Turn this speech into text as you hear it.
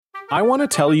I want to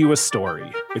tell you a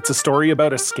story. It's a story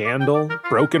about a scandal,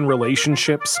 broken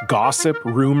relationships, gossip,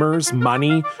 rumors,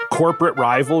 money, corporate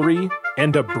rivalry,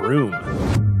 and a broom.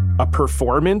 A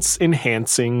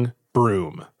performance-enhancing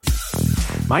broom.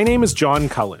 My name is John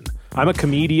Cullen. I'm a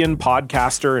comedian,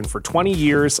 podcaster, and for 20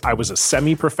 years, I was a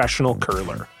semi-professional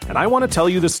curler. And I want to tell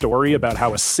you the story about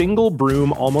how a single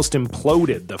broom almost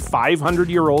imploded the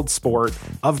 500-year-old sport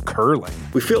of curling.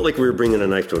 We felt like we were bringing a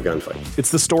knife to a gunfight.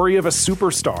 It's the story of a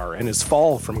superstar and his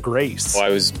fall from grace. Well, I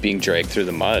was being dragged through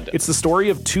the mud. It's the story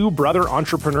of two brother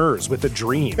entrepreneurs with a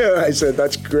dream. I said,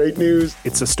 that's great news.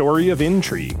 It's a story of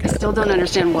intrigue. I still don't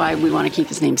understand why we want to keep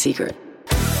his name secret.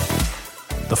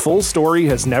 The full story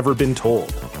has never been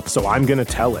told, so I'm going to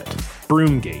tell it.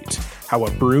 Broomgate, how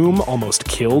a broom almost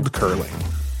killed curling.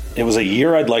 It was a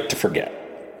year I'd like to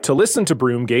forget. To listen to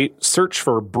Broomgate, search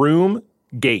for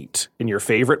Broomgate in your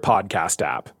favorite podcast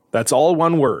app. That's all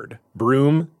one word,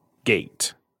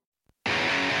 Broomgate.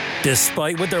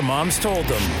 Despite what their moms told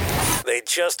them, they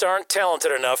just aren't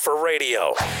talented enough for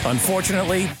radio.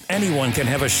 Unfortunately, anyone can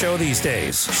have a show these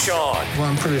days. Sean. Well,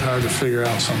 I'm pretty hard to figure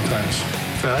out sometimes.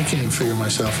 I can't even figure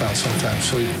myself out sometimes,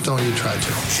 so don't you try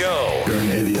to. Joe. You're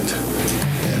an idiot.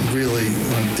 And really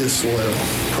a disloyal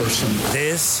person.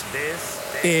 This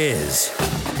is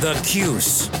the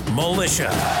Cuse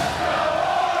Militia.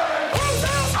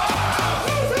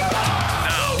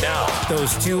 Now,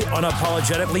 those two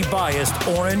unapologetically biased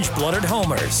orange-blooded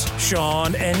homers,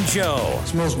 Sean and Joe.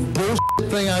 It's the most bullshit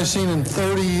thing I've seen in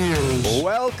 30 years.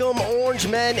 Welcome, Orange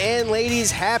men and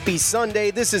ladies. Happy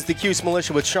Sunday. This is the Cuse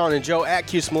Militia with Sean and Joe at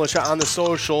Cuse Militia on the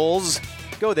socials.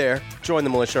 Go there, join the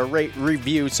militia, rate,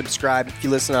 review, subscribe. If you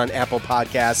listen on Apple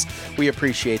Podcasts, we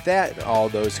appreciate that. All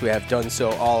those who have done so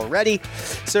already.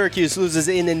 Syracuse loses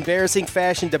in embarrassing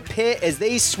fashion to Pitt as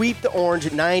they sweep the Orange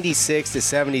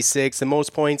 96-76. The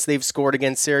most points they've scored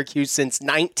against Syracuse since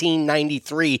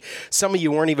 1993. Some of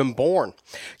you weren't even born.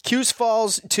 Cuse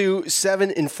falls to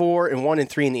 7-4 and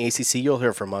 1-3 in the ACC. You'll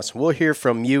hear from us. We'll hear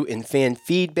from you in fan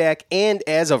feedback. And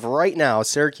as of right now,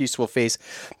 Syracuse will face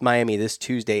Miami this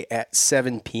Tuesday at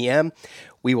 7 p.m.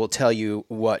 We will tell you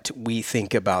what we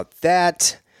think about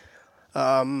that.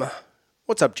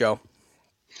 What's up, Joe?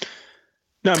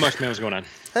 Not much, man. What's going on?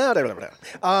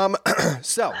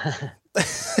 So,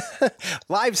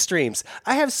 live streams.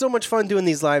 I have so much fun doing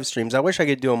these live streams. I wish I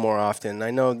could do them more often.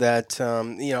 I know that,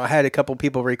 I had a couple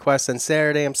people request on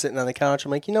Saturday. I'm sitting on the couch.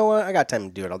 I'm like, you know what? I got time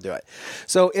to do it. I'll do it.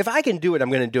 So if I can do it, I'm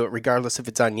going to do it regardless if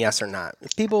it's on Yes or not.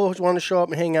 If people want to show up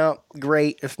and hang out,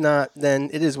 great. If not, then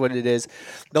it is what it is.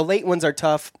 The late ones are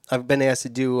tough. I've been asked to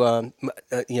do, a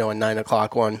 9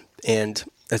 o'clock one, and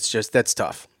that's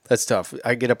tough. That's tough.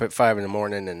 I get up at 5 in the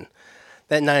morning, and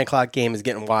that 9 o'clock game is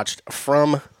getting watched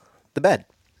from the bed,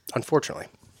 unfortunately.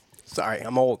 Sorry,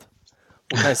 I'm old.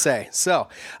 What can I say? So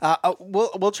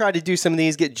we'll try to do some of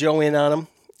these, get Joe in on them,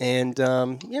 and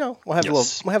we'll have a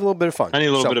little bit of fun. I need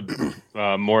a little bit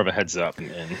of more of a heads up.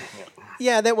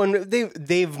 Yeah, that one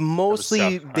they've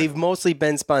mostly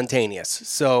been spontaneous.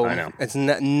 So I know. It's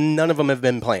none of them have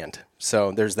been planned.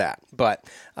 So there's that. But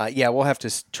we'll have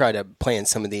to try to plan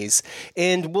some of these,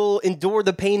 and we'll endure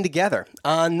the pain together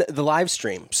on the live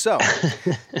stream. So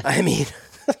I mean.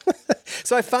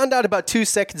 So I found out about 2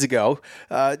 seconds ago,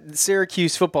 the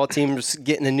Syracuse football team is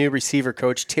getting a new receiver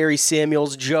coach, Terry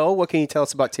Samuels. Joe, what can you tell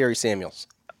us about Terry Samuels?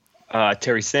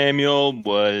 Terry Samuel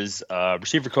was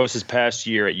receiver coach this past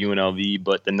year at UNLV,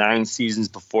 but the 9 seasons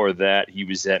before that, he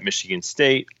was at Michigan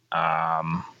State.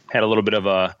 Had a little bit of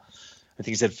I think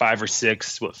he said 5 or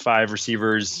 6, 5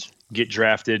 receivers get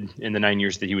drafted in the 9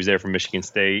 years that he was there for Michigan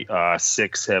State.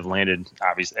 6 have landed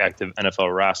obvious active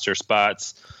NFL roster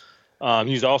spots.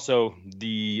 He was also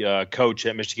the coach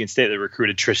at Michigan State that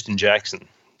recruited Tristan Jackson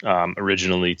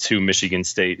originally to Michigan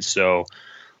State. So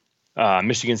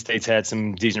Michigan State's had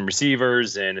some decent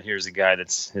receivers, and here's a guy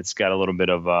that's got a little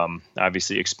bit of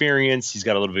obviously experience. He's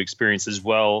got a little bit of experience as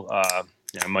well.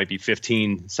 It might be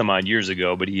 15 some odd years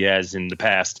ago, but he has in the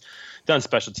past done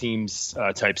special teams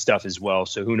type stuff as well.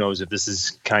 So who knows if this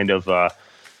is kind of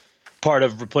part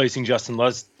of replacing Justin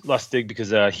Lustig,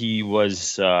 because he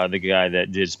was the guy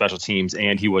that did special teams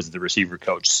and he was the receiver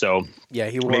coach. So yeah,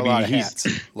 he wore a lot of hats.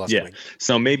 Yeah,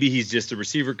 so maybe he's just a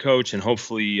receiver coach, and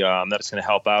hopefully that's going to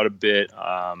help out a bit.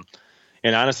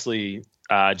 And honestly,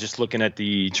 just looking at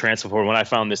the transfer portal, when I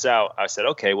found this out, I said,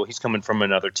 okay, well, he's coming from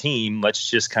another team. Let's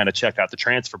just kind of check out the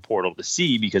transfer portal to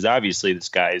see, because obviously this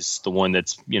guy's the one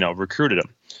that's recruited him.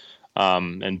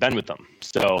 And been with them.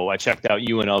 So I checked out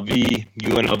UNLV.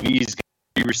 UNLV's got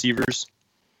 3 receivers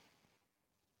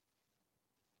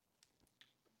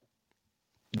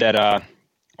that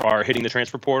are hitting the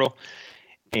transfer portal.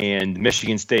 and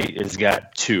Michigan State has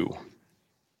got 2.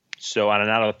 So out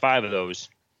of the 5 of those,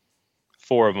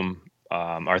 4 of them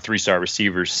are 3-star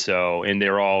receivers. So, and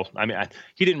they're all,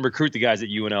 he didn't recruit the guys at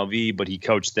UNLV, but he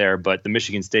coached there. But the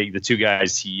Michigan State, the 2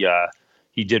 guys he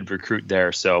did recruit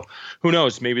there. So who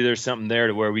knows? Maybe there's something there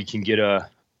to where we can get a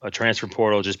transfer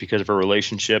portal just because of a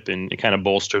relationship and kind of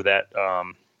bolster that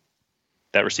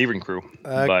receiving crew.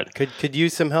 But could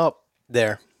use some help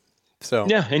there. So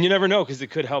yeah, and you never know because it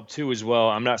could help too as well.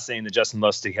 I'm not saying that Justin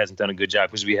Lustig hasn't done a good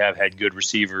job because we have had good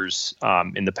receivers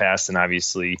in the past, and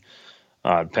obviously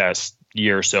past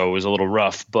year or so was a little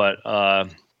rough. But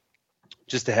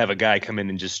just to have a guy come in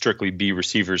and just strictly be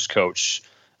receivers coach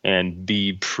and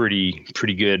be pretty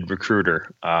good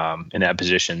recruiter in that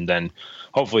position, then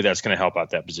hopefully that's going to help out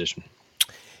that position.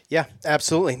 Yeah,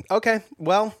 absolutely. Okay,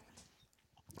 well,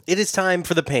 it is time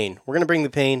for the pain. We're going to bring the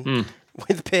pain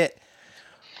with Pitt.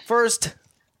 First,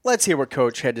 let's hear what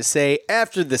Coach had to say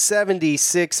after the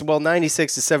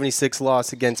 96-76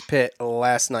 loss against Pitt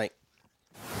last night.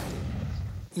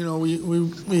 You know,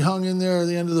 we hung in there at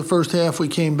the end of the first half. We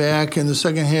came back. In the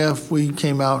second half, we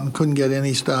came out and couldn't get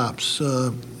any stops.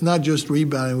 Not just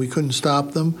rebounding. We couldn't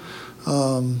stop them.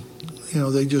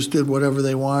 They just did whatever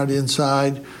they wanted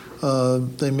inside.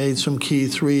 They made some key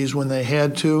threes when they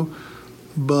had to,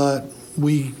 but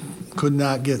we could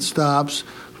not get stops.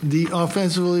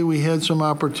 Offensively, we had some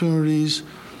opportunities.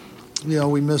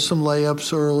 We missed some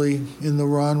layups early in the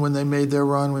run when they made their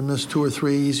run. We missed 2 or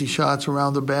 3 easy shots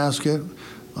around the basket.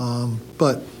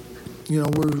 But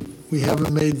we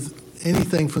haven't made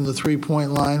anything from the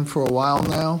 3-point line for a while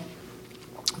now,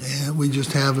 and we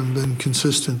just haven't been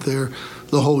consistent there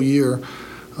the whole year.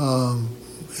 And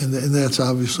that's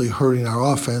obviously hurting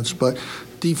our offense. But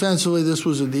defensively, this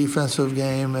was a defensive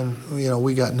game, and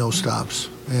we got no stops.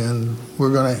 And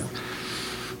we're going to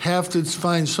have to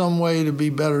find some way to be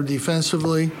better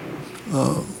defensively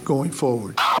going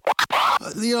forward.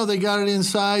 They got it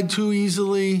inside too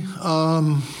easily.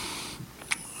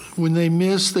 When they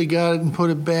missed, they got it and put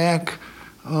it back.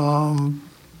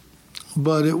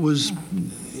 But it was,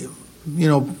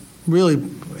 really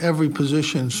every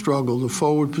position struggled. The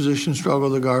forward position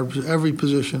struggled, the guard, every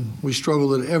position. We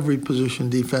struggled at every position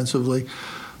defensively.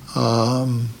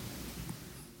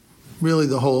 Really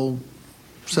the whole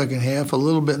second half, a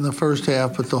little bit in the first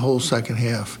half, but the whole second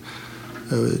half.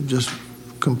 Just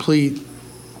complete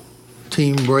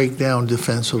team breakdown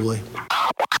defensively.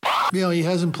 He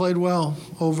hasn't played well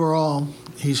overall.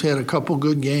 He's had a couple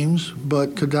good games,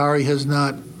 but Kadary has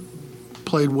not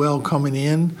played well coming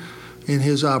in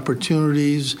his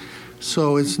opportunities,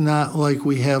 so it's not like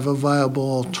we have a viable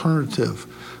alternative.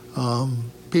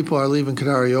 People are leaving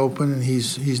Kadary open, and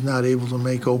he's not able to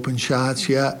make open shots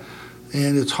yet.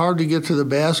 And it's hard to get to the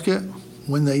basket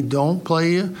when they don't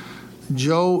play you.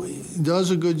 Joe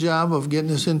does a good job of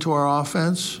getting us into our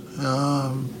offense.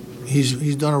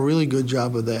 He's done a really good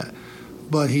job of that.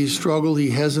 But he's struggled.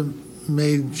 He hasn't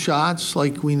made shots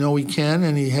like we know he can,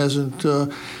 and he hasn't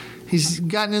he's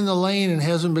gotten in the lane and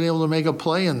hasn't been able to make a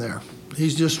play in there.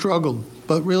 He's just struggled.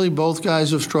 But really both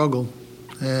guys have struggled.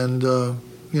 And,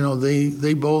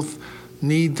 they both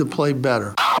need to play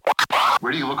better.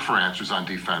 Where do you look for answers on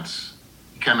defense?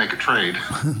 You can't make a trade.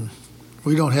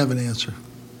 We don't have an answer.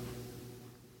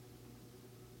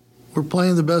 We're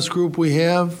playing the best group we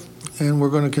have, and we're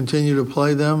going to continue to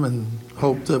play them and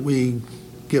hope that we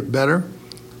get better.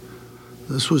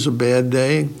 This was a bad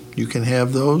day. You can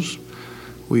have those.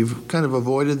 We've kind of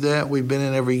avoided that. We've been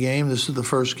in every game. This is the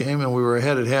first game, and we were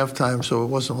ahead at halftime, so it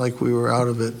wasn't like we were out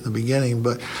of it in the beginning.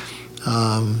 But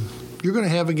you're going to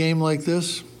have a game like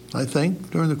this, I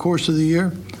think, during the course of the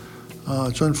year.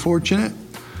 It's unfortunate,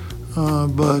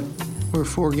 but we're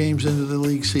 4 games into the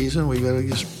league season. We've got to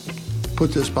just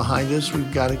put this behind us.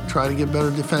 We've got to try to get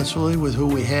better defensively with who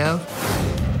we have.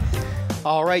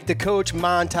 All right, the Coach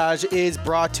Montage is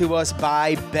brought to us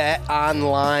by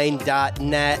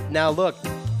BetOnline.net. Now, look,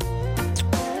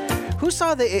 who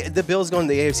saw the Bills going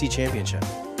to the AFC Championship?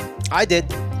 I did.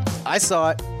 I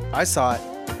saw it.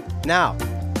 Now,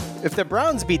 if the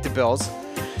Browns beat the Bills,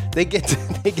 they get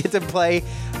to play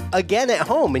again at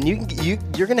home, and you're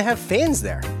going to have fans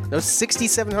there. Those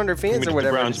 6,700 fans or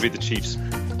whatever. The Browns beat the Chiefs.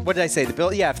 What did I say? The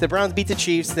Bill? Yeah, if the Browns beat the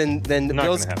Chiefs, then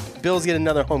the Bills get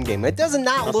another home game. It does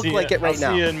not look like it right now.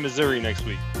 I'll see you in Missouri next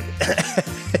week.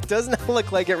 It does not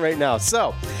look like it right now.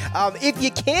 So, If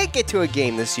you can't get to a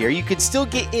game this year, you could still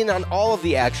get in on all of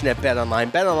the action at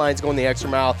BetOnline. BetOnline's going the extra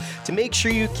mile to make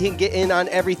sure you can get in on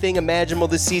everything imaginable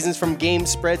this season, from game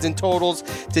spreads and totals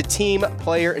to team,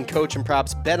 player, and coach and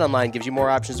props. BetOnline gives you more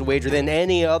options to wager than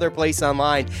any other place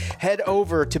online. Head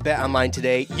over to BetOnline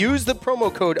today. Use the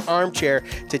promo code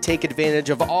ARMCHAIR to take advantage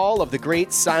of all of the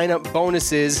great sign-up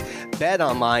bonuses.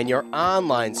 BetOnline, your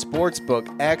online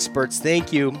sportsbook experts.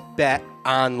 Thank you,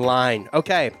 BetOnline.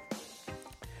 Okay,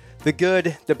 the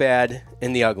good, the bad,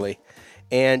 and the ugly.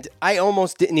 And I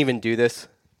almost didn't even do this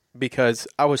because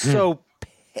I was so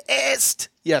pissed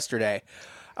yesterday.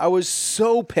 I was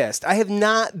so pissed. I have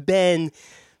not been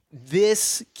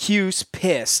this Cuse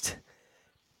pissed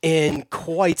in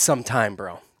quite some time,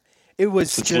 bro. It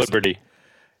was since Liberty.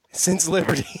 Since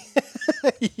Liberty.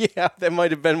 Yeah, that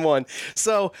might have been one.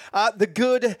 So the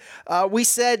good, we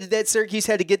said that Syracuse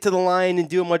had to get to the line and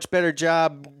do a much better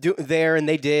job there, and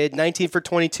they did. 19 for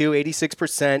 22,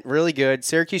 86%, really good.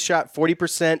 Syracuse shot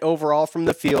 40% overall from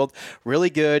the field, really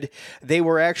good. They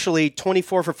were actually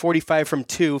 24 for 45 from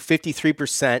 2,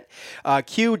 53%.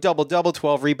 Q, double-double,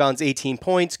 12 rebounds, 18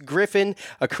 points. Griffin,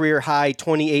 a career high,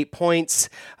 28 points.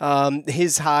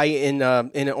 His high in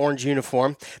an orange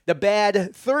uniform. The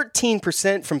bad,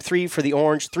 13% from 3 for the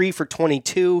Orange, 3 for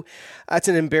 22. That's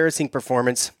an embarrassing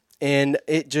performance, and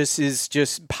it just is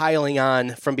just piling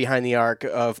on from behind the arc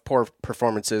of poor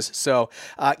performances. So,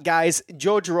 guys,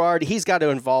 Joe Girard, he's got to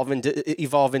evolve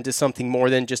into something more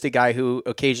than just a guy who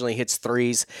occasionally hits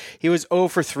threes. He was 0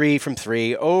 for 3 from 3,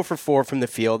 0 for 4 from the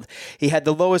field. He had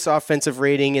the lowest offensive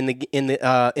rating in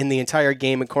the entire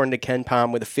game, according to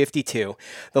KenPom, with a 52.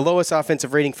 The lowest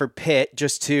offensive rating for Pitt,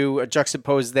 just to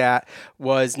juxtapose that,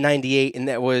 was 98, and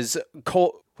that was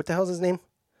Cole. What the hell's his name?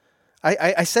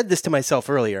 I said this to myself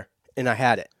earlier, and I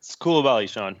had it. It's Coulibaly,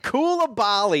 Sean.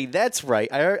 Coulibaly, that's right.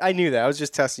 I knew that. I was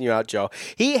just testing you out, Joe.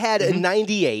 He had a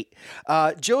 98.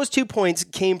 Joe's 2 points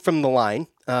came from the line.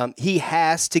 He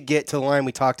has to get to the line.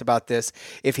 We talked about this.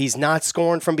 If he's not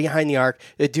scoring from behind the arc,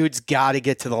 the dude's got to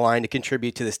get to the line to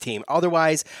contribute to this team.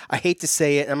 Otherwise, I hate to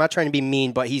say it, I'm not trying to be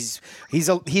mean, but he's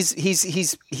a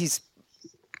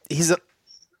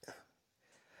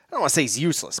I don't want to say he's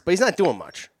useless, but he's not doing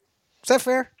much. Is that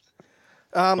fair?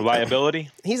 A liability?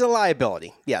 He's a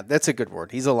liability. Yeah, that's a good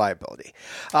word. He's a liability.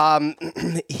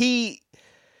 He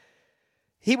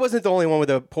wasn't the only one with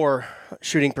a poor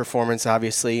shooting performance,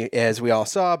 obviously, as we all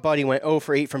saw. Buddy went 0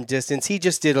 for 8 from distance. He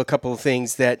just did a couple of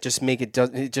things that just make it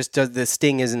the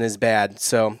sting isn't as bad.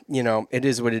 So, it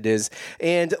is what it is.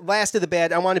 And last of the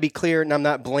bad, I want to be clear, and I'm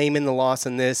not blaming the loss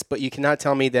on this, but you cannot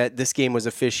tell me that this game was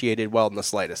officiated well in the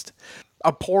slightest.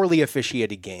 A poorly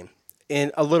officiated game.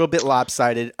 And a little bit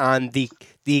lopsided on the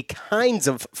kinds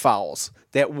of fouls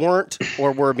that weren't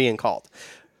or were being called.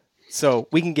 So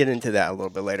we can get into that a little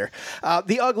bit later.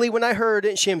 The ugly, when I heard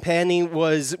Champagny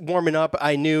was warming up,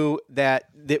 I knew that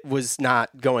it was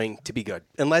not going to be good.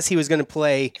 Unless he was going to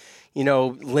play,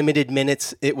 limited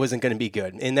minutes, it wasn't going to be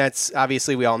good. And that's,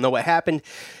 obviously, we all know what happened.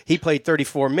 He played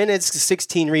 34 minutes,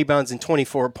 16 rebounds, and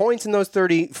 24 points in those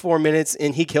 34 minutes,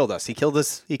 and he killed us. He killed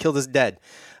us dead.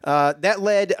 That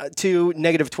led to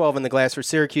negative 12 in the glass for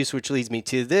Syracuse, which leads me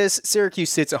to this.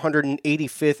 Syracuse sits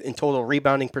 185th in total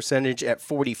rebounding percentage at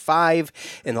 45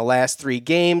 in the last 3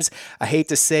 games. I hate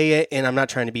to say it, and I'm not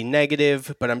trying to be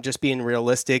negative, but I'm just being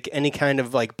realistic. Any kind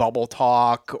of bubble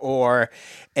talk or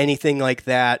anything like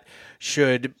that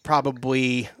should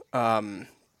probably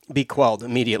be quelled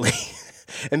immediately.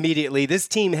 Immediately, this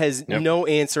team has no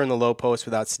answer in the low post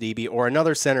without Sidibe or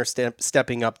another center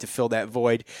stepping up to fill that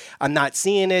void. I'm not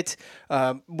seeing it.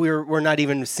 We're not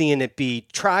even seeing it be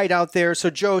tried out there. So,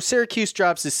 Joe, Syracuse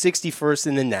drops to 61st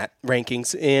in the net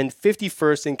rankings and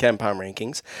 51st in KenPom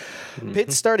rankings. Mm-hmm.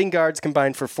 Pitt's starting guards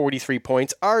combined for 43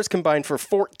 points. Ours combined for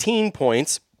 14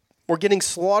 points. We're getting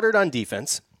slaughtered on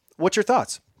defense. What's your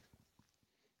thoughts?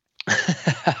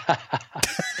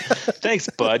 Thanks,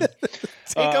 bud.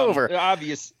 Take over.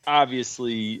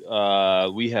 Obviously,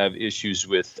 we have issues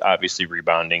with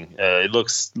rebounding. It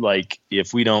looks like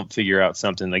if we don't figure out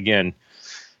something, again,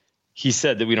 he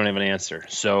said that we don't have an answer.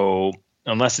 So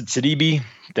unless it's Sidibe,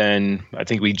 then I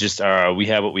think we just we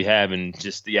have what we have, and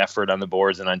just the effort on the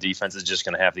boards and on defense is just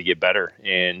going to have to get better.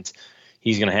 And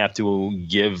he's going to have to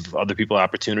give other people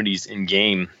opportunities in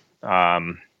game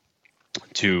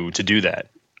to do that.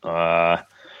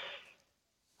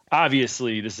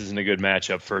 Obviously, this isn't a good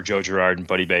matchup for Joe Girard and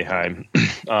Buddy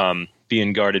Boeheim.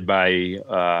 Being guarded by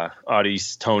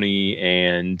Audis, Tony,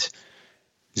 and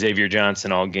Xavier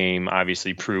Johnson all game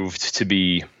obviously proved to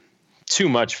be too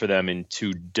much for them in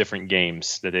 2 different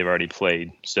games that they've already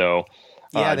played. So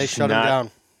they shut him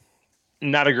down.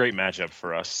 Not a great matchup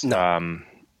for us. No.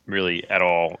 really at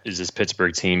all is this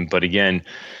Pittsburgh team. But again,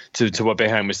 to what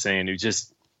Boeheim was saying, it was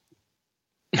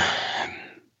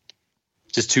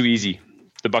just too easy.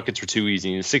 The buckets were too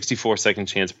easy. 64 second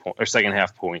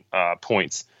half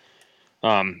points.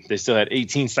 They still had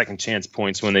 18 second chance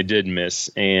points when they did miss,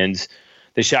 and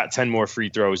they shot 10 more free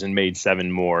throws and made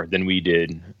 7 more than we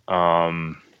did.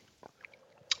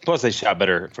 Plus, they shot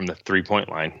better from the 3-point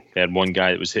line. They had one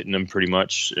guy that was hitting them pretty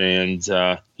much, and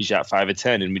he shot 5 of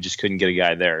 10, and we just couldn't get a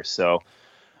guy there. So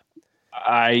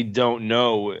I don't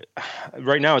know.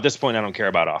 Right now, at this point, I don't care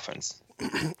about offense.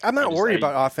 I'm not worried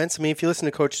about offense. I mean, if you listen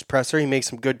to Coach's presser, he makes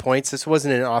some good points. This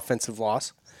wasn't an offensive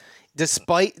loss,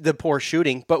 despite the poor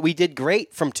shooting, but we did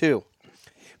great from 2.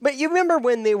 But you remember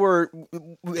when they were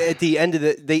at the end of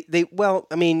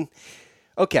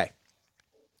okay.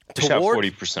 They shot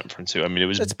 40% from 2. I mean, it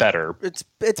was better. It's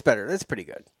better. That's pretty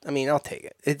good. I mean, I'll take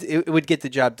it. It would get the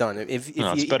job done.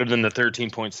 It's better than the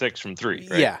 13.6 from 3,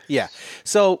 right? Yeah.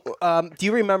 So, do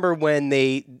you remember when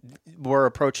they were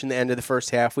approaching the end of the first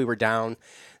half? We were down.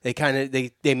 They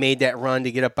made that run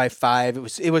to get up by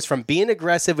 5. It was from being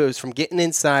aggressive. It was from getting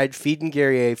inside, feeding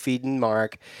Guerrier, feeding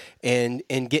Mark, and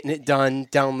getting it done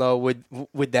down low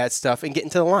with that stuff and getting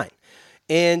to the line.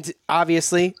 And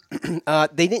obviously,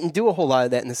 they didn't do a whole lot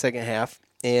of that in the second half.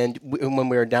 And when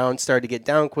we were down, started to get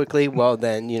down quickly. Well,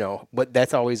 then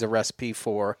that's always a recipe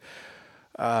for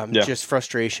just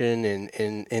frustration.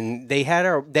 And they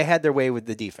had their way with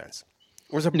the defense.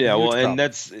 It was a huge problem. And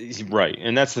that's right.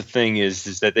 And that's the thing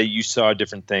is that you saw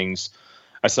different things.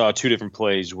 I saw 2 different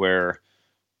plays where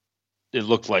it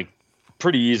looked like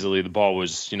pretty easily the ball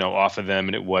was, off of them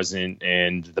and it wasn't.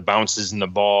 And the bounces in the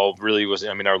ball really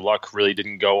wasn't. I mean, our luck really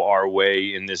didn't go our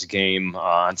way in this game,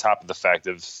 on top of the fact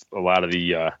of a lot of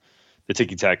the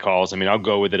ticky-tack calls. I mean, I'll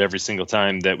go with it every single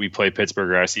time that we play Pittsburgh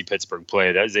or I see Pittsburgh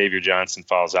play. That Xavier Johnson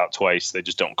fouls out twice. They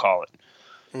just don't call it.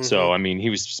 Mm-hmm. So, I mean,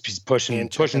 he's pushing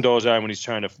Dolezaj when he's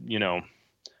trying to,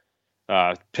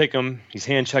 pick him. He's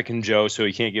hand checking Joe so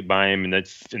he can't get by him. And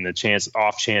that's in the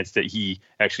off chance that he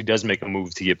actually does make a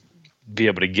move to be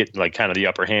able to get like kind of the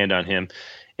upper hand on him.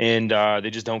 And they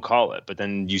just don't call it. But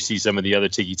then you see some of the other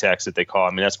ticky-tacks that they call.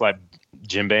 I mean, that's why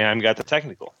Jim Boeheim got the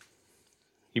technical.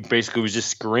 He basically was just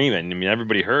screaming. I mean,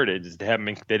 everybody heard it.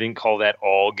 They didn't call that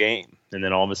all game. And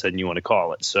then all of a sudden you want to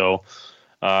call it. So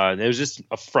it was just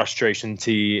a frustration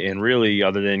tee. And really,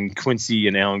 other than Quincy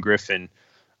and Alan Griffin,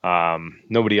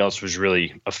 nobody else was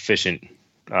really efficient.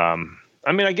 I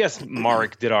mean, I guess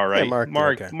Mark did all right.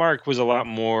 Yeah, Mark was a lot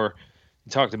more –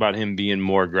 talked about him being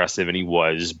more aggressive, and he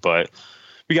was, but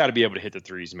we got to be able to hit the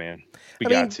threes, man. We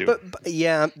got to. But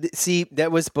yeah, see,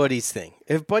 that was Buddy's thing.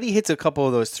 If Buddy hits a couple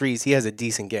of those threes, he has a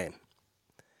decent game.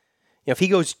 If he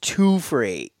goes 2 for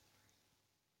 8,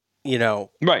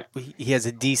 right, he has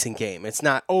a decent game. It's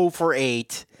not 0 for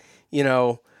 8,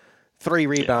 3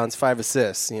 rebounds, 5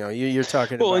 assists. You're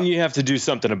talking about. Well, and you have to do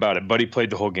something about it. Buddy played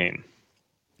the whole game.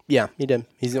 Yeah, he did.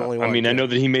 He's the only one. I mean, I know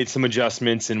that he made some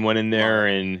adjustments and went in there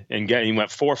and he went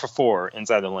 4 for 4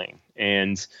 inside the lane.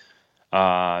 And,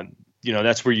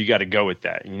 that's where you got to go with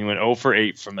that. And he went 0 for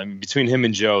 8 between him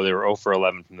and Joe, they were 0 for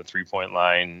 11 from the 3-point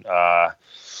line.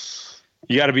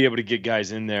 You got to be able to get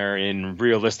guys in there. And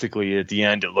realistically, at the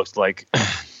end, it looked like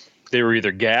they were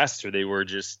either gassed or they were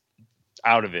just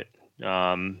out of it.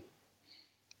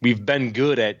 We've been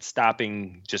good at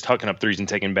stopping, just hucking up threes and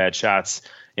taking bad shots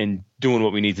and doing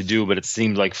what we need to do. But it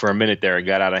seemed like for a minute there, it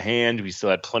got out of hand. We still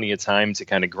had plenty of time to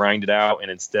kind of grind it out. And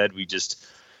instead we just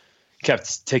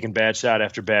kept taking bad shot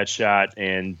after bad shot,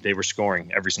 and they were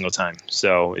scoring every single time.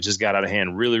 So it just got out of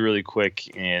hand really, really quick.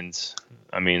 And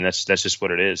I mean, that's just what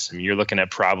it is. I mean, you're looking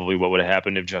at probably what would have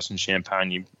happened if Justin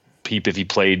Champagne if he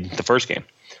played the first game.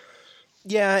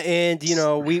 Yeah. And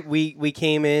we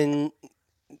came in,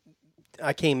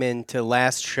 I came into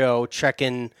last show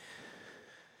checking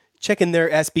their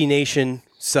SB Nation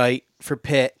site for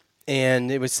Pitt,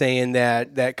 and it was saying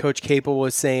that Coach Capel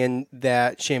was saying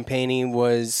that Champagne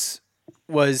was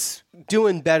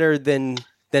doing better than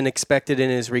expected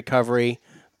in his recovery,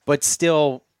 but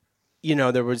still,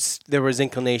 there was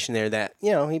inclination there that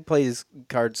he plays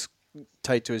cards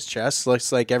tight to his chest,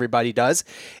 looks like everybody does,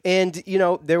 and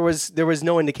there was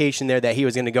no indication there that he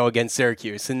was going to go against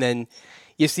Syracuse, and then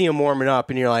you see him warming up,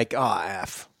 and you're like, oh,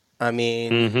 F. I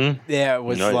mean, yeah, it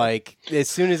was like, as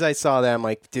soon as I saw that, I'm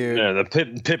like, dude. Yeah, the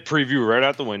pit preview right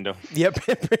out the window. Yep,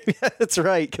 that's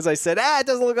right, because I said, it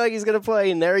doesn't look like he's going to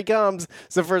play, and there he comes.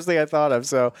 It's the first thing I thought of.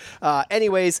 So,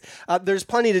 anyways, there's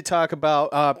plenty to talk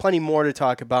about, plenty more to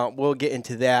talk about. We'll get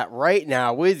into that right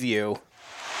now with you.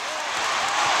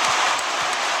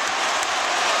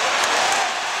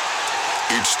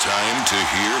 It's time to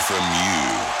hear from you,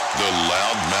 the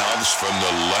loudmouths from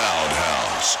the Loud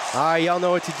House. All right, y'all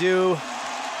know what to do.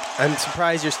 I'm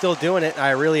surprised you're still doing it. I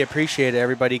really appreciate it,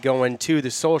 everybody going to the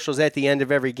socials at the end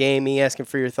of every game, me asking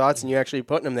for your thoughts, and you actually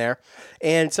putting them there.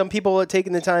 And some people are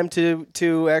taking the time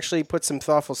to actually put some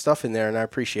thoughtful stuff in there, and I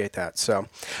appreciate that. So,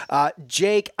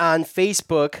 Jake on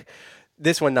Facebook,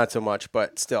 this one not so much,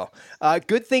 but still.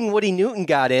 Good thing Woody Newton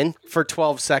got in for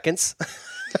 12 seconds.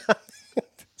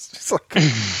 It's just like,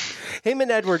 him and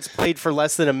Edwards played for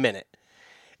less than a minute.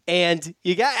 And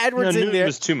you got Edwards in there. It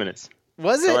was 2 minutes.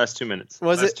 Was it? The last 2 minutes.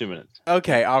 Was it? 2 minutes.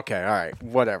 Okay, all right,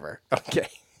 whatever.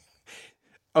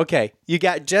 Okay, you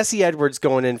got Jesse Edwards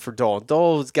going in for Dole.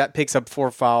 Dole's picks up 4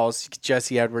 fouls.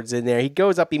 Jesse Edwards in there. He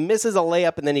goes up, he misses a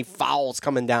layup, and then he fouls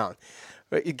coming down,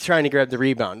 trying to grab the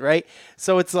rebound, right?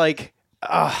 So it's like,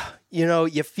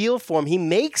 you feel for him. He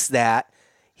makes that.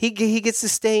 He gets to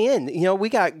stay in. We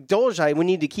got Dolezaj we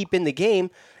need to keep in the game,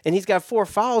 and he's got 4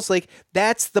 fouls. Like,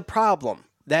 that's the problem.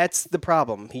 That's the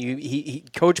problem. He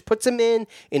coach puts him in,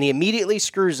 and he immediately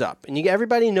screws up. And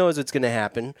everybody knows what's going to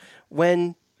happen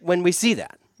when we see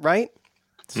that, right?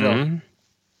 So,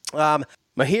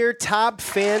 Mahir Top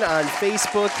Fan on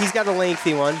Facebook. He's got a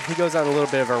lengthy one. He goes on a little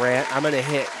bit of a rant. I'm going to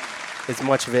hit as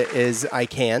much of it as I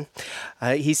can.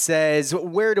 He says,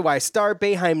 where do I start?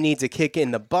 Boeheim needs a kick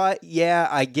in the butt. Yeah,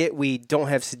 I get we don't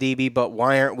have Sidibe, but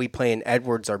why aren't we playing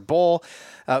Edwards or Bull?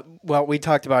 Well, we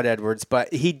talked about Edwards,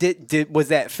 but he did. Was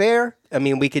that fair? I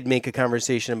mean, we could make a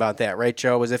conversation about that, right,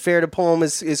 Joe? Was it fair to pull him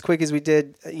as quick as we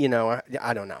did?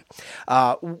 I don't know.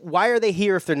 Why are they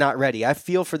here if they're not ready? I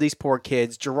feel for these poor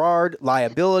kids. Gerard,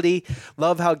 liability.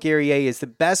 Love how Guerrier is the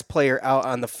best player out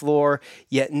on the floor,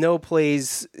 yet no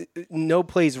plays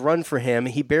run for him.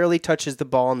 He barely touches the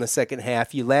ball in the second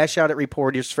half. You lash out at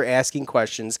reporters for asking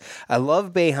questions. I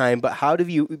love Boeheim, but how do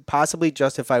you possibly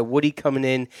justify Woody coming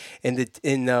in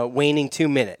the waning 2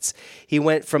 minutes? He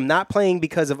went from not playing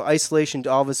because of isolation to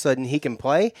all of a sudden he can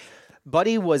play.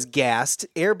 Buddy was gassed,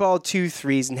 airballed 2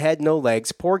 threes and had no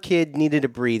legs. Poor kid needed a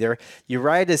breather. You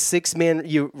ride a six-man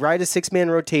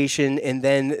rotation and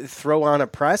then throw on a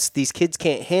press. These kids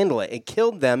can't handle it. It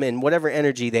killed them and whatever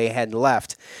energy they had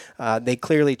left. They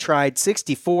clearly tried.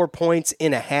 64 points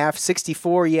in a half.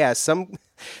 64, yeah. Some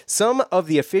of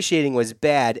the officiating was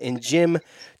bad, and Jim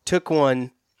took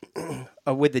one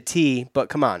with the T, but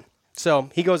come on. So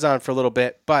he goes on for a little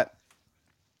bit, but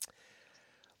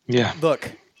yeah,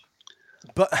 look,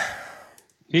 but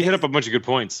he hit up a bunch of good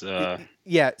points.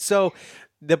 Yeah, so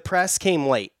the press came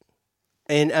late,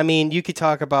 and I mean, you could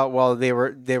talk about they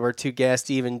were too gassed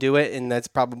to even do it, and that's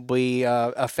probably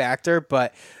a factor,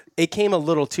 but it came a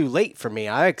little too late for me.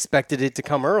 I expected it to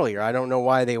come earlier. I don't know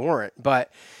why they weren't, but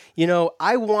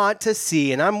I want to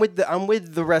see, and I'm with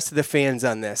the rest of the fans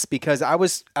on this because I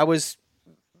was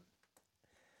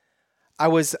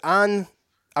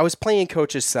playing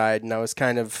coach's side, and I was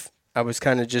kind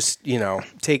of just,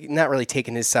 not really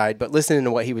taking his side, but listening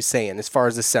to what he was saying as far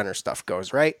as the center stuff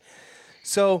goes, right?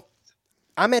 So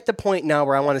I'm at the point now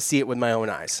where I want to see it with my own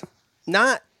eyes.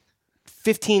 Not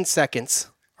 15 seconds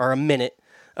or a minute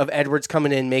of Edwards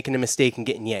coming in, making a mistake, and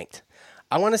getting yanked.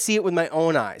 I want to see it with my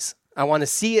own eyes. I want to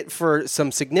see it for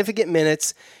some significant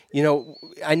minutes.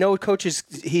 I know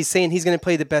he's saying he's going to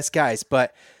play the best guys,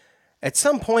 but at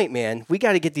some point, man, we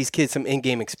got to get these kids some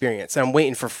in-game experience. I'm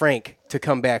waiting for Frank to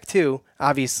come back, too.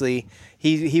 Obviously,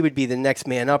 he would be the next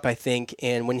man up, I think.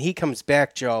 And when he comes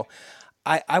back, Joe,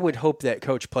 I would hope that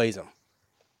coach plays him.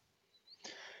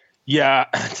 Yeah,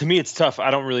 to me, it's tough.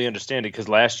 I don't really understand it because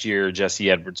last year,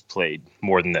 Jesse Edwards played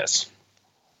more than this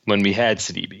when we had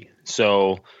Sidibe.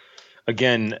 So,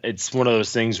 again, it's one of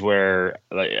those things where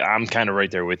I'm kind of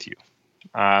right there with you.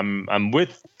 I'm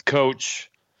with Coach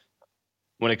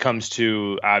when it comes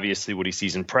to obviously what he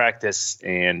sees in practice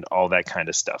and all that kind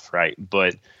of stuff, right?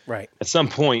 But at some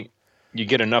point, you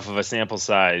get enough of a sample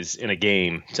size in a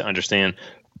game to understand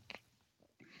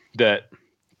that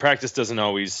practice doesn't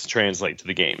always translate to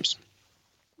the games.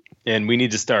 And we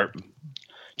need to start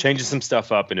changing some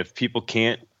stuff up. And if people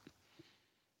can't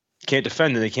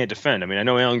defend, then they can't defend. I mean, I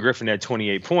know Alan Griffin had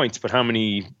 28 points, but how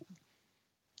many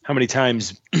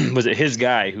times was it his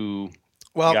guy who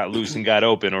got loose and got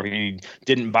open, or he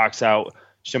didn't box out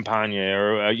Champagne,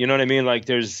 or you know what I mean? Like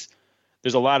there's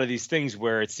a lot of these things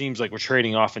where it seems like we're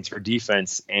trading offense for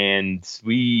defense, and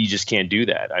we just can't do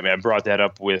that. I mean, I brought that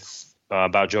up with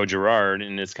about Joe Girard,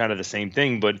 and it's kind of the same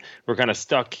thing, but we're kind of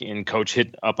stuck, and Coach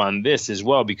hit up on this as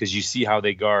well, because you see how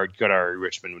they guard Kadary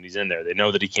Richmond when he's in there. They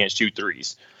know that he can't shoot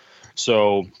threes.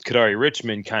 So Kadary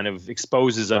Richmond kind of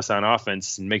exposes us on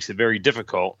offense and makes it very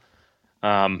difficult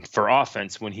for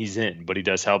offense when he's in, but he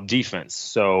does help defense.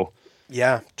 So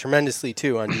Yeah, tremendously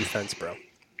too on defense, bro.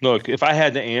 Look, if I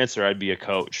had to answer, I'd be a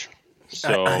coach.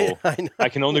 So I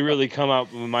can only really come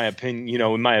out with my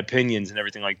opinion, with my opinions and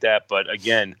everything like that. But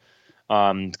again,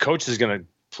 the coach is going to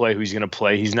play who he's going to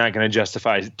play. He's not going to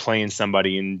justify playing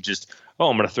somebody and just,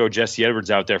 I'm going to throw Jesse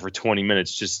Edwards out there for 20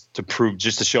 minutes just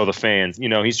to show the fans.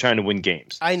 He's trying to win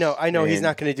games. I know. He's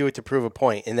not going to do it to prove a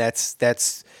point, and that's the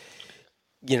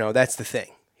thing.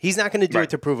 He's not going to do it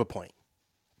to prove a point.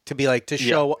 To be like to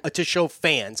show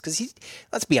fans, because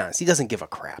let's be honest, he doesn't give a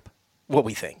crap what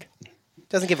we think.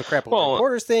 Doesn't give a crap what the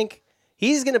reporters think.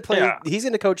 He's going to play. Yeah. He's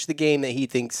going to coach the game that he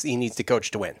thinks he needs to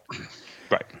coach to win.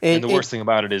 Right. And the worst thing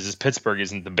about it is Pittsburgh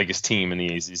isn't the biggest team in the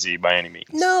ACC by any means.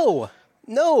 No.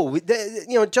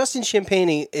 Justin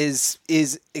Champagnie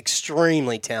is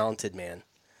extremely talented, man.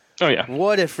 Oh yeah.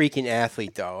 What a freaking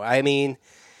athlete, though. I mean,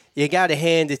 you got to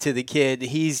hand it to the kid.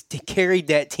 He's carried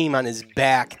that team on his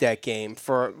back that game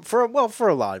for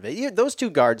a lot of it. Those two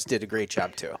guards did a great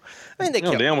job too. I mean,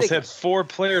 they almost had 4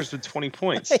 players with 20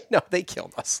 points. No, they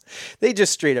killed us. They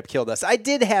just straight up killed us. I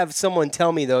did have someone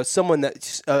tell me though, someone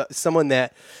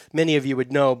that many of you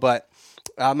would know, but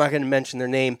I'm not going to mention their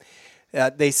name.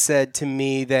 They said to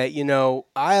me that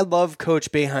I love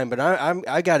Coach Boeheim, but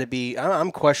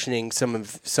I'm questioning some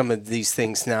of these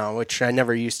things now, which I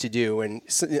never used to do, and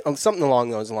something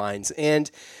along those lines.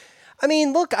 And I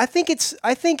mean, look, I think it's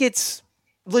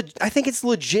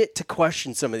legit to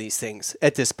question some of these things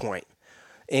at this point.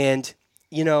 And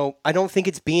I don't think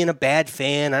it's being a bad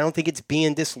fan. I don't think it's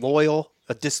being a disloyal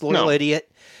idiot.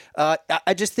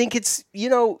 I just think it's, you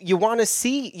want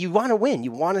to win.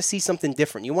 You want to see something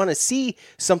different. You want to see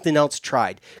something else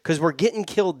tried because we're getting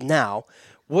killed now.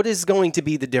 What is going to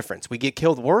be the difference? We get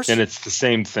killed worse? And it's the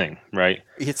same thing, right?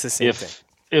 It's the same thing.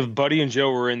 If Buddy and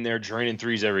Joe were in there draining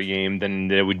threes every game, then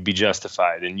it would be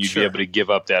justified. And you'd be able to give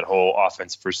up that whole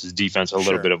offense versus defense, a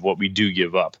little bit of what we do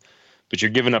give up. But you're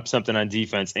giving up something on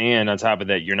defense, and on top of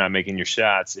that, you're not making your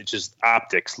shots. It just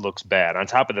optics looks bad. On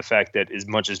top of the fact that as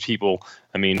much as people,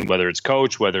 I mean, whether it's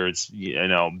coach, whether it's, I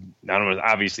don't know,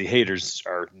 obviously haters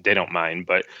they don't mind,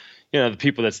 but the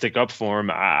people that stick up for him,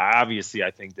 obviously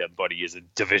I think that Buddy is a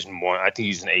Division I. I think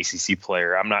he's an ACC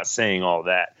player. I'm not saying all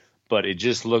that, but it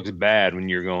just looks bad when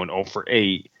you're going 0 for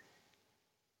 8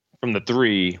 from the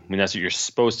 3. I mean, that's what you're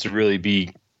supposed to really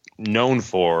be known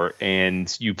for,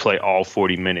 and you play all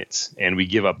 40 minutes and we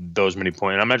give up those many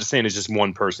points. And I'm not just saying it's just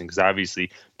one person, because obviously,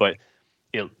 but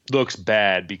it looks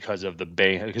bad because of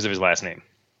because of his last name.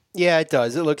 Yeah, it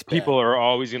does. It looks bad. People are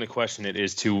always going to question it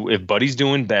if Buddy's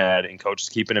doing bad and coach is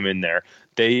keeping him in there,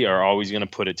 they are always going to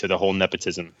put it to the whole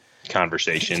nepotism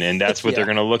conversation. And that's what they're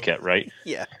going to look at, right?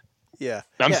 Yeah. Yeah.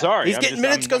 I'm sorry. He's getting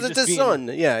minutes because it's his son.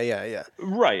 Yeah.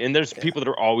 Right. And there's people that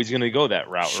are always going to go that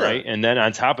route, right? And then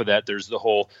on top of that, there's the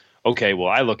whole, okay, well,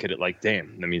 I look at it like,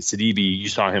 damn. I mean, Sidibe, you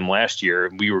saw him last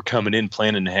year. We were coming in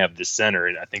planning to have this center,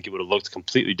 and I think it would have looked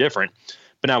completely different.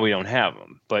 But now we don't have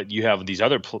him. But you have these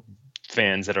other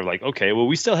fans that are like, okay, well,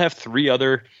 we still have 3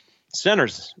 other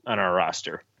centers on our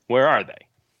roster. Where are they?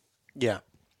 Yeah.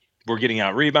 We're getting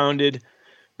out-rebounded.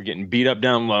 We're getting beat up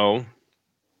down low.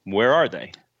 Where are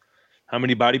they? How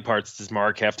many body parts does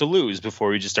Mark have to lose before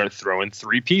we just start throwing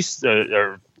 3-piece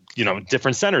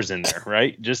different centers in there,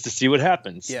 right? Just to see what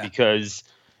happens. Yeah. Because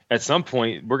at some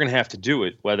point we're going to have to do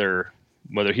it, whether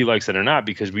he likes it or not,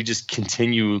 because we just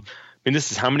continue. I mean,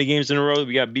 this is how many games in a row that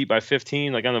we got beat by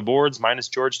 15, like on the boards, minus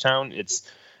Georgetown. It's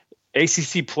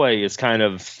ACC play is kind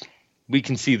of, we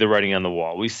can see the writing on the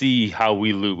wall. We see how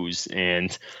we lose,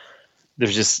 and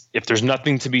if there's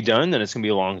nothing to be done, then it's going to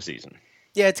be a long season.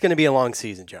 Yeah, it's going to be a long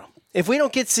season, Joe. If we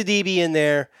don't get Sidibe in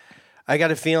there, I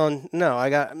got a feeling.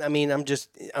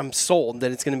 I'm sold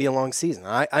that it's going to be a long season.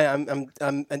 I'm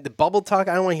the bubble talk.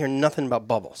 I don't want to hear nothing about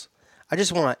bubbles. I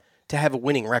just want to have a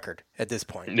winning record at this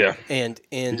point. Yeah, and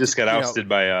he just got ousted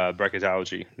by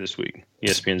Bracketology this week.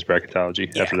 ESPN's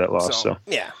Bracketology after that loss. So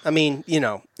yeah, I mean,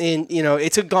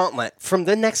 it's a gauntlet from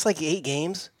the next 8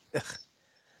 games. Ugh.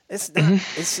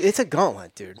 It's a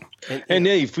gauntlet, dude. And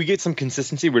if we get some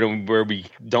consistency where we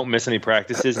don't miss any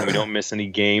practices and we don't miss any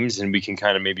games, and we can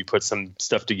kind of maybe put some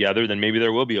stuff together, then maybe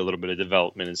there will be a little bit of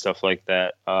development and stuff like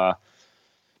that.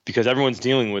 Because everyone's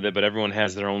dealing with it, but everyone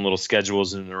has their own little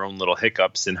schedules and their own little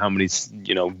hiccups and how many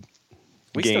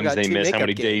games they miss, how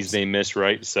many days they miss,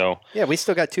 right? So yeah, we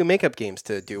still got 2 makeup games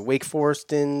to do: Wake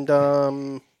Forest and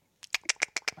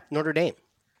Notre Dame.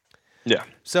 Yeah.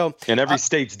 So and every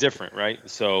state's different, right?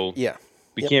 So yeah,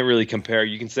 we can't really compare.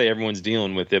 You can say everyone's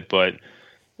dealing with it, but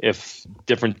if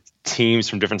different teams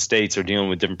from different states are dealing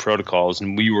with different protocols,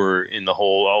 and we were in the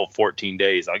whole 14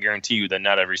 days, I'll guarantee you that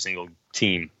not every single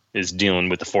team is dealing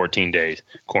with the 14 days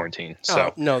quarantine.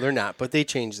 So no, they're not, but they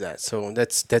changed that. So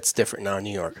that's different now in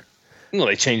New York. Well,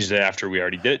 they changed it after we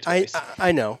already did it twice.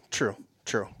 I know. True.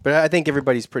 But I think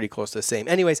everybody's pretty close to the same.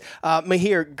 Anyways,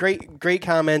 Mahir, great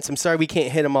comments. I'm sorry we can't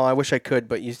hit them all. I wish I could,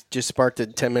 but you just sparked a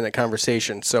 10-minute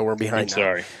conversation, so we're behind now.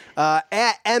 Sorry.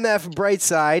 At MF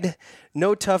Brightside,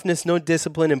 no toughness, no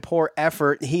discipline, and poor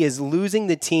effort. He is losing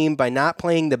the team by not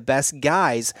playing the best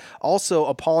guys. Also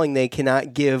appalling they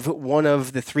cannot give one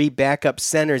of the 3 backup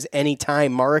centers any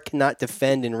time. Mara cannot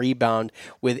defend and rebound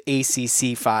with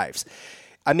ACC 5s.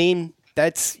 I mean,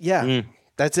 that's,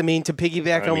 That's, to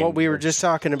piggyback on what we were just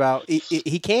talking about,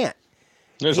 he can't.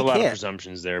 There's a lot of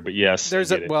presumptions there, but yes,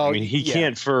 he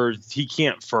can't for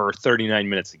 39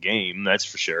 minutes a game. That's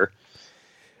for sure.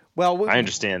 Well, I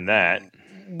understand that.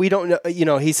 We don't know.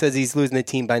 He says he's losing the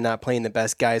team by not playing the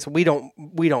best guys. We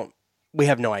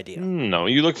have no idea. No,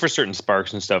 you look for certain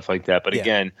sparks and stuff like that. But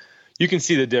again, you can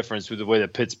see the difference with the way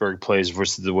that Pittsburgh plays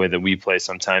versus the way that we play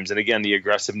sometimes. And again, the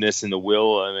aggressiveness and the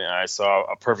will. I mean, I saw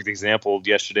a perfect example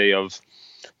yesterday of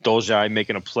Dolzaj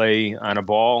making a play on a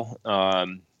ball.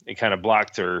 It kind of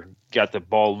blocked or got the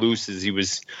ball loose as he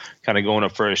was kind of going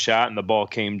up for a shot, and the ball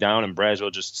came down, and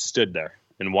Braswell just stood there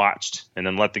and watched, and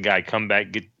then let the guy come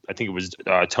back, I think it was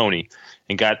Tony,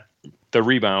 and got the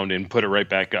rebound and put it right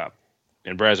back up.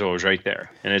 And Braswell was right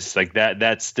there. And it's like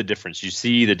that's the difference. You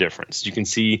see the difference. You can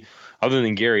see, other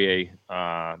than Guerrier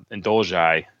and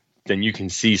Dolzaj, then you can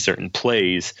see certain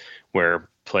plays where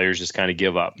players just kind of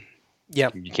give up.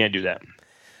 Yep. You can't do that.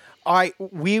 All right,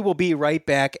 we will be right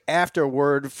back after a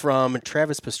word from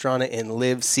Travis Pastrana and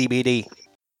Live CBD.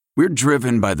 We're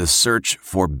driven by the search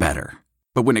for better.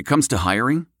 But when it comes to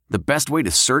hiring, the best way to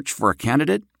search for a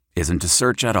candidate isn't to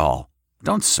search at all.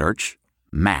 Don't search.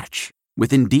 Match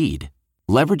with Indeed.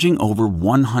 Leveraging over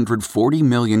 140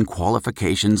 million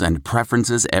qualifications and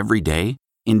preferences every day,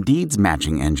 Indeed's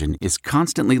matching engine is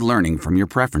constantly learning from your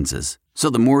preferences.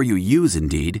 So the more you use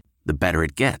Indeed, the better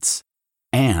it gets.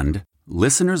 And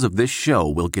listeners of this show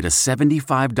will get a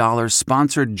 $75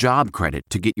 sponsored job credit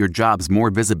to get your jobs more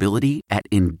visibility at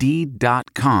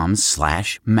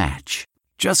Indeed.com/match.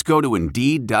 Just go to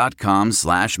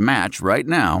Indeed.com/match right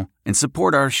now and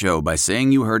support our show by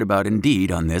saying you heard about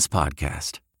Indeed on this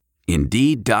podcast.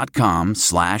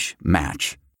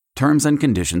 Indeed.com/match. Terms and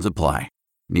conditions apply.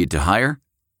 Need to hire?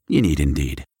 You need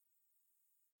Indeed.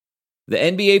 The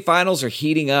NBA Finals are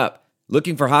heating up.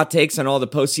 Looking for hot takes on all the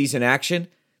postseason action?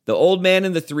 The Old Man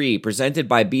and the Three, presented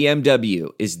by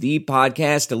BMW, is the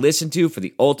podcast to listen to for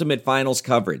the ultimate finals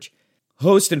coverage.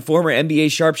 Host and former NBA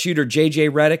sharpshooter JJ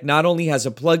Redick not only has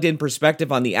a plugged-in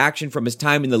perspective on the action from his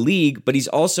time in the league, but he's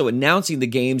also announcing the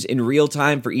games in real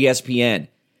time for ESPN.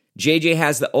 JJ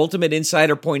has the ultimate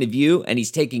insider point of view, and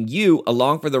he's taking you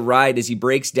along for the ride as he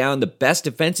breaks down the best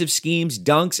defensive schemes,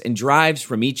 dunks, and drives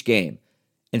from each game.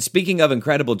 And speaking of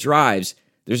incredible drives,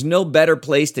 there's no better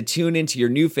place to tune into your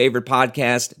new favorite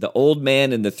podcast, The Old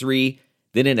Man and the Three,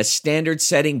 than in a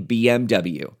standard-setting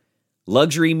BMW.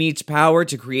 Luxury meets power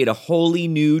to create a wholly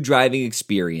new driving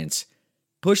experience.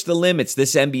 Push the limits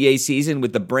this NBA season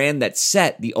with the brand that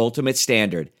set the ultimate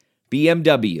standard.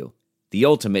 BMW, the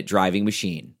ultimate driving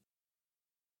machine.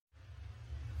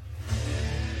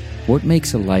 What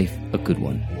makes a life a good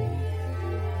one?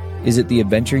 Is it the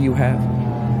adventure you have?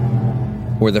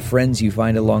 Or the friends you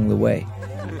find along the way?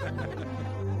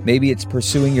 Maybe it's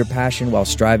pursuing your passion while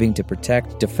striving to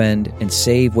protect, defend, and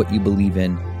save what you believe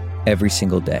in every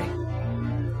single day.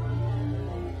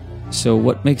 So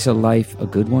what makes a life a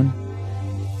good one?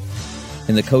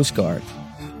 In the Coast Guard,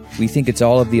 we think it's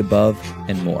all of the above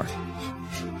and more.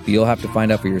 But you'll have to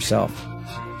find out for yourself.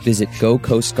 Visit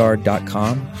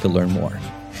gocoastguard.com to learn more.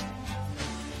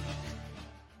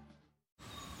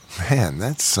 Man,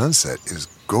 that sunset is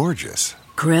gorgeous.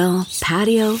 Grill,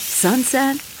 patio,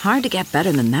 sunset. Hard to get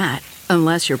better than that.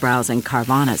 Unless you're browsing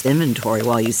Carvana's inventory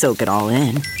while you soak it all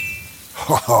in.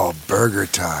 Oh, burger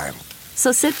time.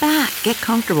 So sit back, get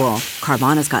comfortable.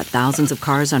 Carvana's got thousands of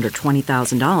cars under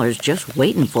 $20,000 just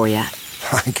waiting for you.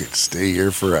 I could stay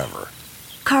here forever.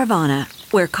 Carvana,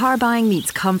 where car buying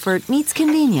meets comfort meets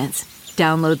convenience.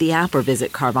 Download the app or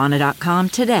visit Carvana.com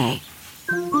today.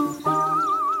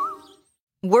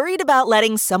 Worried about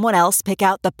letting someone else pick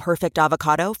out the perfect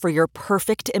avocado for your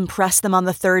perfect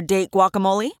impress-them-on-the-third-date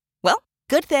guacamole? Well,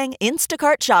 good thing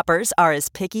Instacart shoppers are as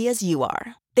picky as you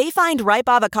are. They find ripe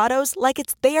avocados like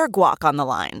it's their guac on the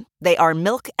line. They are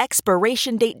milk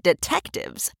expiration date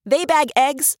detectives. They bag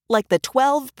eggs like the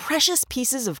 12 precious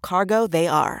pieces of cargo they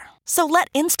are. So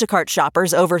let Instacart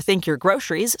shoppers overthink your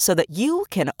groceries so that you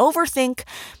can overthink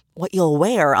what you'll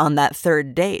wear on that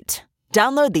third date.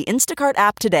 Download the Instacart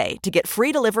app today to get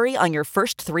free delivery on your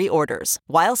first 3 orders,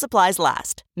 while supplies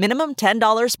last. Minimum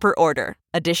 $10 per order.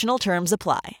 Additional terms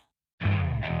apply.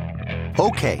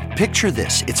 Okay, picture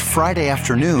this. It's Friday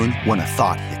afternoon when a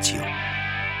thought hits you.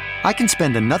 I can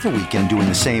spend another weekend doing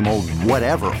the same old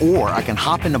whatever, or I can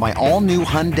hop into my all-new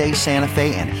Hyundai Santa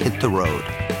Fe and hit the road.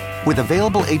 With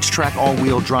available H-Track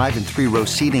all-wheel drive and 3-row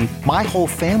seating, my whole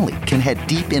family can head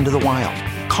deep into the wild.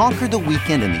 Conquer the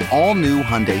weekend in the all-new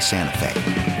Hyundai Santa Fe.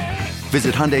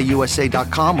 Visit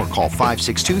HyundaiUSA.com or call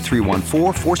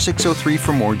 562-314-4603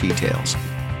 for more details.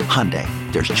 Hyundai,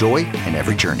 there's joy in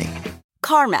every journey.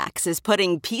 CarMax is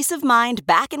putting peace of mind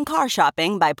back in car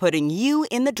shopping by putting you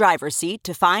in the driver's seat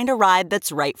to find a ride that's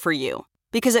right for you.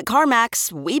 Because at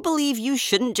CarMax, we believe you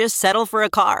shouldn't just settle for a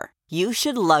car. You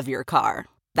should love your car.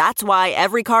 That's why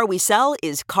every car we sell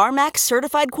is CarMax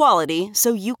certified quality,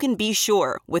 so you can be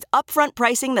sure with upfront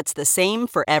pricing that's the same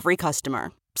for every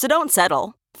customer. So don't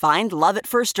settle. Find love at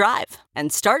first drive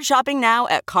and start shopping now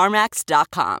at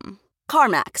CarMax.com.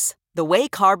 CarMax, the way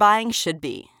car buying should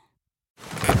be.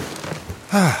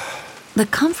 The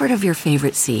comfort of your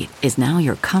favorite seat is now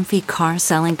your comfy car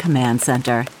selling command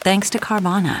center, thanks to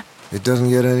Carvana. It doesn't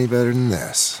get any better than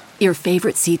this. Your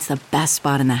favorite seat's the best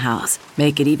spot in the house.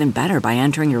 Make it even better by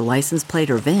entering your license plate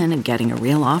or VIN and getting a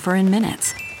real offer in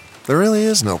minutes. There really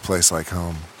is no place like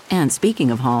home. And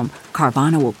speaking of home,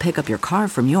 Carvana will pick up your car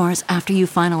from yours after you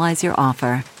finalize your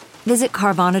offer. Visit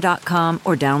Carvana.com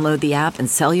or download the app and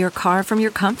sell your car from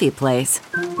your comfy place.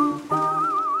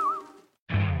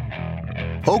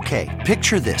 Okay,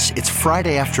 picture this. It's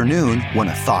Friday afternoon when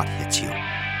a thought hits you.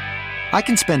 I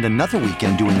can spend another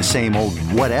weekend doing the same old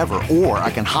whatever, or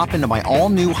I can hop into my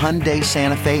all-new Hyundai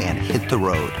Santa Fe and hit the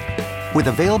road. With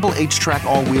available H-Track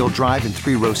all-wheel drive and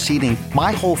 3-row seating,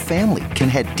 my whole family can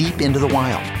head deep into the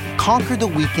wild. Conquer the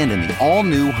weekend in the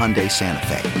all-new Hyundai Santa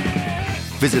Fe.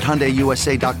 Visit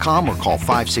HyundaiUSA.com or call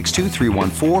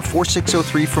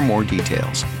 562-314-4603 for more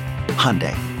details.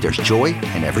 Hyundai, there's joy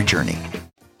in every journey.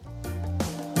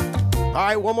 All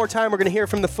right, one more time, we're going to hear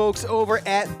from the folks over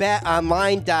at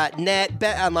betonline.net.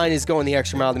 BetOnline is going the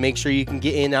extra mile to make sure you can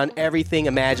get in on everything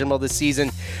imaginable this season,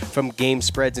 from game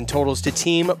spreads and totals to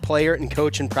team, player, and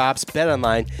coach and props.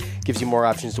 BetOnline gives you more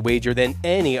options to wager than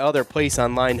any other place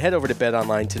online. Head over to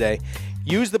BetOnline today.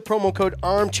 Use the promo code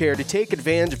ARMCHAIR to take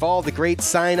advantage of all the great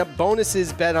sign-up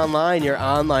bonuses. BetOnline, your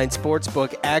online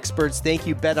sportsbook experts. Thank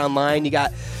you, BetOnline. You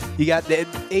got the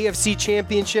AFC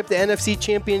Championship, the NFC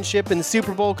Championship, and the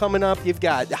Super Bowl coming up. You've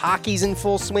got hockey's in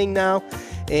full swing now,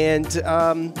 and the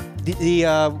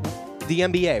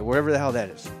NBA, wherever the hell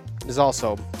that is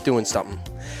also doing something.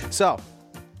 So,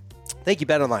 thank you,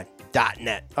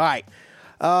 BetOnline.net. All right,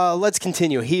 let's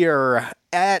continue here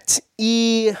at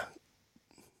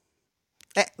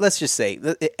let's just say,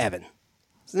 Evan.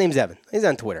 His name's Evan. He's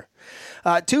on Twitter.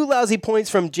 2 lousy points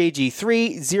from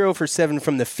JG3, 0 for 7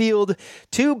 from the field,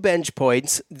 2 bench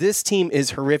points. This team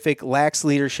is horrific, lacks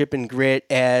leadership and grit,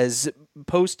 as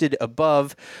posted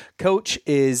above. Coach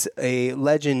is a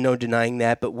legend, no denying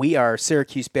that, but we are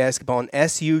Syracuse basketball, and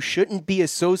SU shouldn't be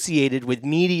associated with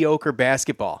mediocre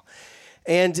basketball.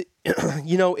 And,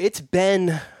 you know, it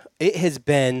has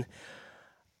been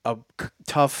a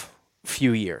tough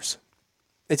few years.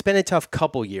 It's been a tough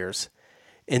couple years.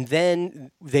 And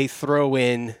then they throw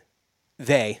in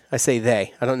I say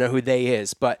they, I don't know who they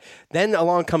is, but then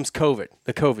along comes COVID,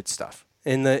 the COVID stuff,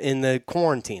 and the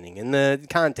quarantining, and the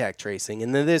contact tracing,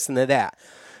 and the this and the that.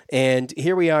 And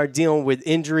here we are dealing with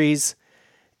injuries,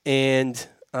 and,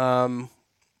 you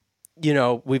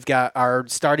know, we've got our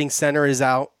starting center is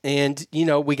out, and, you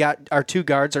know, we got our 2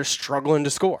 guards are struggling to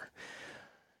score.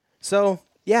 So,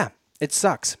 yeah, it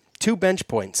sucks. 2 bench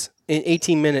points. In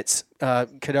 18 minutes,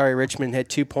 Kadari Richmond had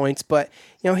 2 points, but,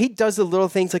 you know, he does the little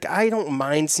things. Like, I don't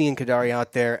mind seeing Kadari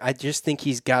out there. I just think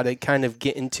he's got to kind of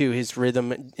get into his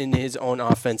rhythm, in his own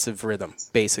offensive rhythm,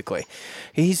 basically.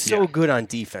 He's so good on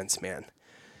defense, man.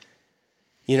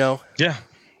 You know? Yeah.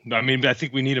 I mean, I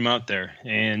think we need him out there,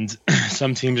 and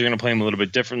some teams are going to play him a little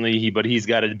bit differently, but he's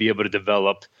got to be able to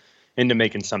develop into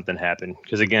making something happen.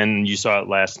 Because, again, you saw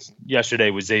it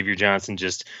yesterday with Xavier Johnson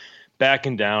just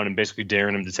backing down and basically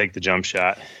daring him to take the jump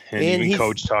shot. And even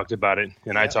Coach talked about it,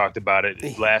 and I talked about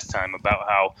it last time about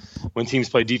how when teams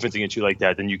play defense against you like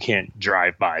that, then you can't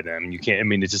drive by them. You can't. I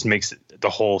mean, it just makes the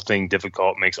whole thing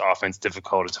difficult, makes offense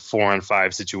difficult. It's a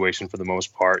 4-on-5 situation for the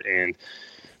most part, and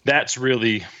that's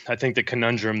really, I think, the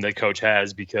conundrum that Coach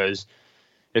has, because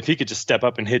if he could just step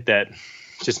up and hit that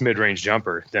just mid-range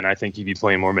jumper, then I think he'd be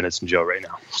playing more minutes than Joe right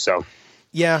now. So.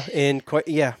 Yeah, and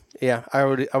Yeah, I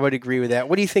would agree with that.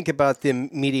 What do you think about the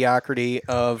mediocrity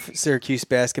of Syracuse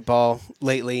basketball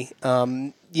lately?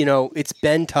 It's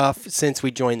been tough since we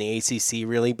joined the ACC,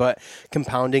 really, but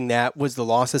compounding that was the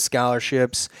loss of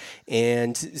scholarships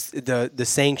and the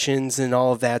sanctions and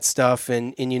all of that stuff.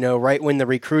 And right when the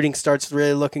recruiting starts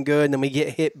really looking good, and then we get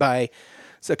hit by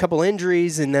a couple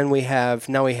injuries, and then we have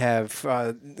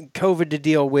COVID to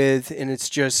deal with, and it's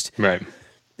just right.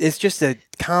 It's just a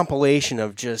compilation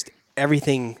of just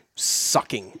everything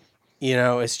sucking.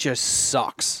 It just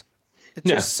sucks. It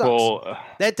just sucks. Well,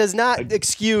 that does not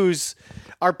excuse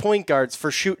our point guards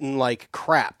for shooting like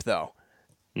crap, though.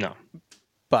 No.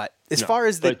 But as far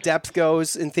as the depth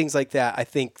goes and things like that, I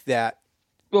think that...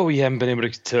 Well, we haven't been able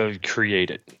to create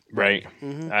it, right?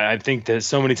 Mm-hmm. I think that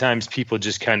so many times people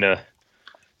just kind of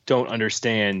don't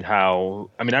understand how...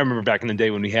 I mean, I remember back in the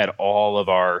day when we had all of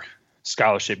our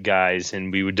scholarship guys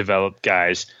and we would develop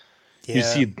guys. Yeah. You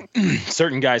see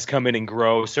certain guys come in and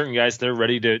grow. Certain guys, they're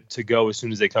ready to go as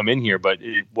soon as they come in here, but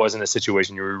it wasn't a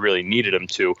situation where we really needed them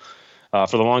to.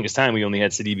 For the longest time, we only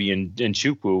had Sidibe and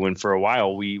Chukwu, and for a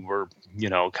while we were,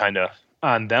 kind of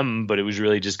on them, but it was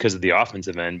really just because of the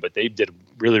offensive end. But they did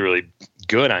really, really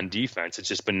good on defense. It's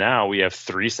just, but now we have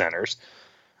 3 centers.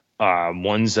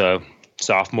 One's a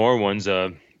sophomore, one's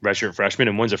a redshirt freshman,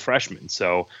 and one's a freshman.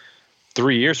 So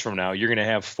 3 years from now, you're going to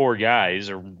have 4 guys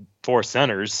or 4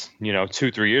 centers,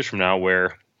 2-3 years from now,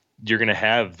 where you're going to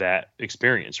have that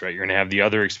experience, right? You're going to have the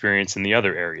other experience in the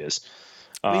other areas.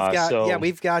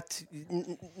 We've got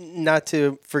not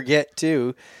to forget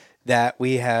too that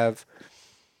we have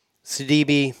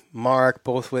Sidibe, Mark,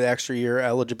 both with extra year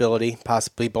eligibility.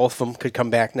 Possibly both of them could come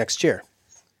back next year.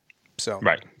 So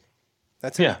right,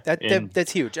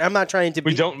 that's huge. I'm not trying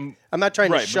to I'm not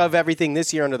trying to shove everything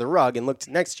this year under the rug and look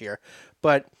to next year,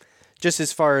 but just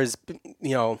as far as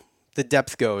the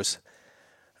depth goes.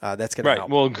 That's going to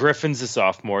help. Well, Griffin's a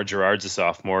sophomore. Gerard's a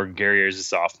sophomore. Guerrier's a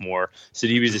sophomore.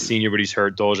 Sidibe's a senior, but he's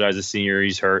hurt. Dolzai's a senior.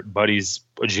 He's hurt. Buddy's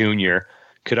a junior.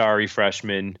 Kadari,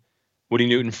 freshman. Woody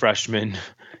Newton, freshman.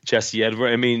 Jesse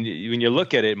Edwards. I mean, when you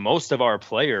look at it, most of our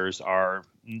players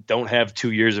don't have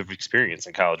 2 years of experience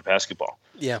in college basketball.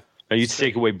 Yeah. Now, you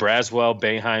take away Braswell,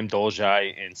 Boeheim,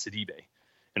 Dolzai, and Sidibe.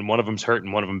 And one of them's hurt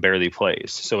and one of them barely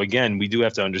plays. So, again, we do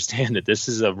have to understand that this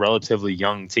is a relatively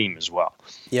young team as well.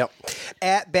 Yep.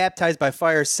 At Baptized by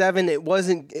Fire 7, I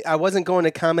wasn't going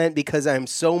to comment because I'm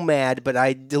so mad, but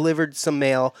I delivered some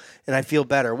mail and I feel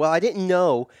better. Well, I didn't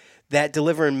know that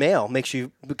delivering mail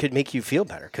could make you feel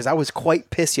better because I was quite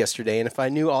pissed yesterday. And if I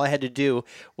knew all I had to do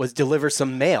was deliver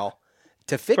some mail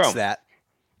to fix that.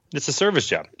 It's a service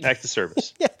job. Act of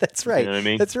service. Yeah, that's right. You know what I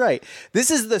mean? That's right.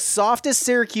 This is the softest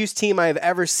Syracuse team I've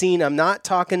ever seen. I'm not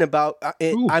talking about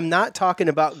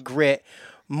grit.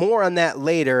 More on that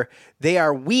later. They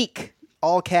are weak,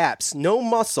 all caps, no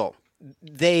muscle.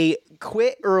 They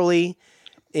quit early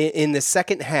in the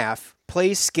second half.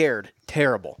 Plays scared.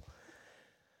 Terrible.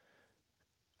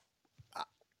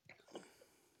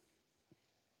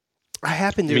 I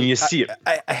happen to. I mean, you see it.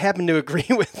 I happen to agree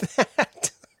with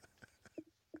that.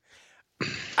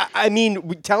 I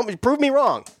mean, prove me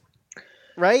wrong,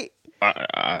 right?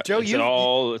 Joe,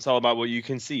 it's all about what you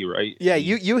can see, right? Yeah,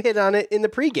 you hit on it in the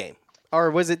pregame,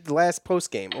 or was it the last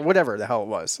postgame, or whatever the hell it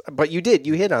was? But you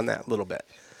hit on that a little bit.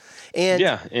 And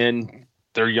yeah, and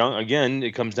they're young. Again,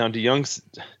 it comes down to young.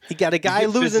 You got a guy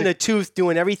losing a tooth,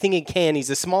 doing everything he can. He's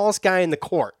the smallest guy in the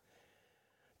court.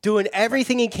 Doing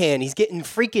everything he can. He's getting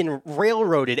freaking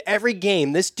railroaded every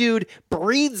game. This dude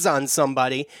breathes on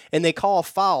somebody, and they call a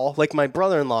foul, like my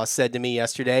brother-in-law said to me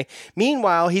yesterday.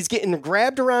 Meanwhile, he's getting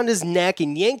grabbed around his neck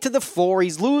and yanked to the floor.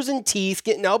 He's losing teeth,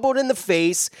 getting elbowed in the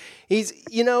face. He's,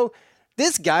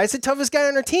 this guy's the toughest guy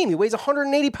on our team. He weighs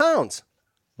 180 pounds.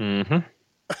 Mm-hmm.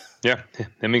 Yeah,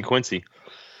 him and Quincy.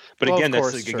 But again,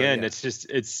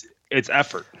 it's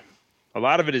effort. A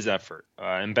lot of it is effort.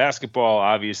 In basketball,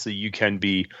 obviously, you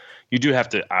do have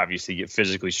to obviously get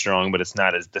physically strong, but it's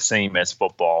not the same as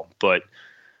football. But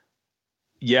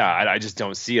yeah, I just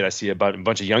don't see it. I see about a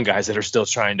bunch of young guys that are still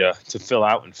trying to fill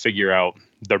out and figure out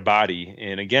their body.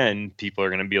 And again, people are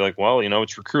going to be like, well,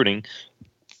 it's recruiting.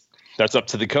 That's up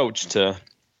to the coach to.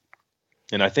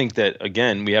 And I think that,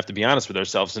 again, we have to be honest with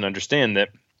ourselves and understand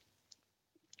that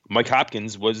Mike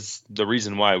Hopkins was the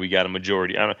reason why we got a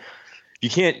majority.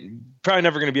 You probably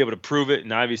never going to be able to prove it.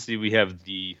 And obviously we have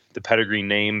the pedigree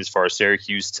name as far as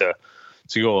Syracuse to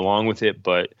go along with it.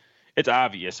 But it's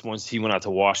obvious once he went out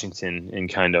to Washington and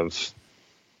kind of.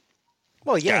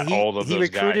 Well, yeah, he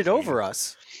recruited over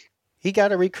us. He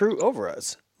got a recruit over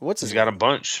us. He's got a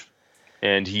bunch,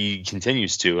 and he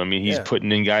continues to. I mean, he's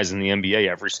putting in guys in the NBA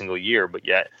every single year, but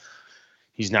yet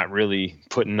he's not really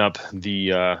putting up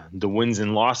the wins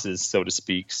and losses, so to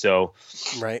speak. So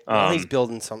right, well, he's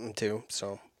building something too.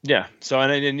 So yeah, so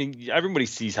and everybody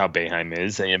sees how Boeheim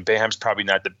is, and Boeheim's probably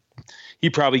not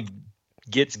he probably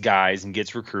gets guys and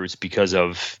gets recruits because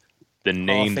of the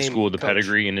name, the school, the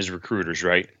pedigree, and his recruiters,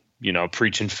 right?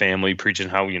 Preaching family, preaching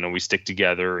how, we stick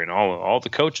together, and all the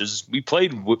coaches, we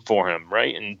played for him,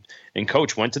 right? And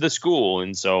coach went to the school.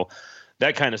 And so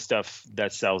that kind of stuff,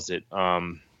 that sells it.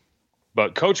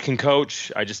 But coach can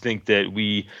coach. I just think that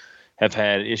we have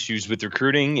had issues with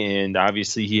recruiting, and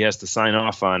obviously he has to sign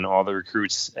off on all the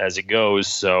recruits as it goes.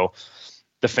 So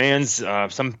the fans,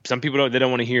 some people they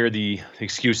don't want to hear the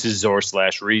excuses or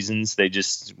 / reasons. They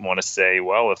just want to say,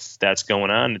 well, if that's going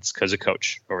on, it's because of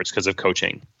coach or it's because of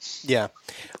coaching. Yeah.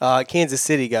 Kansas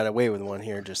City got away with one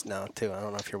here just now, too. I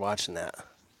don't know if you're watching that.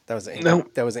 That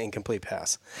was an incomplete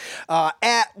pass.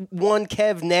 At one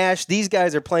Kev Nash, these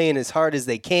guys are playing as hard as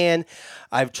they can.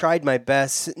 I've tried my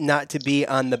best not to be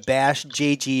on the bash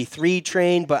JG3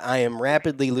 train, but I am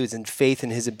rapidly losing faith in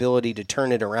his ability to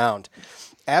turn it around.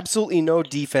 Absolutely no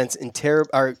defense and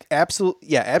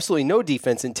absolutely no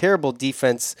defense and terrible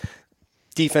defensive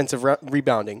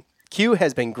rebounding. Q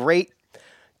has been great.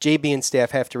 JB and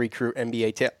staff have to recruit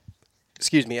NBA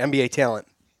talent.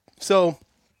 So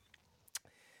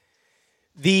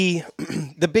the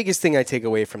biggest thing I take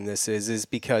away from this is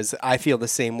because I feel the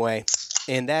same way,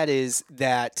 and that is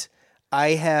that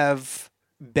I have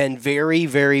been very,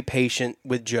 very patient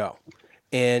with Joe,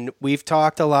 and we've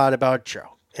talked a lot about Joe.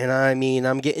 And I mean,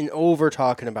 I'm getting over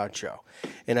talking about Joe.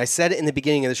 And I said it in the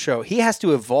beginning of the show. He has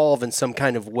to evolve in some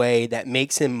kind of way that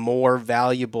makes him more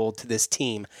valuable to this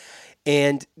team.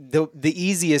 And the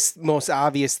easiest, most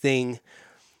obvious thing,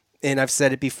 and I've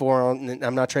said it before, and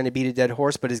I'm not trying to beat a dead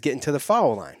horse, but is getting to the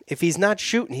foul line. If he's not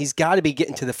shooting, he's got to be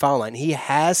getting to the foul line. He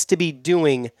has to be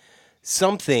doing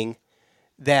something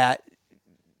that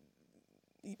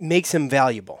makes him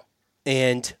valuable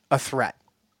and a threat.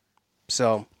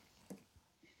 So...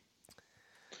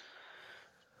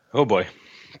 oh, boy.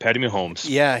 Patty Mahomes.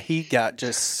 Yeah, he got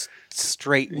just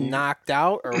straight knocked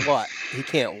out or what? He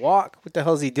can't walk? What the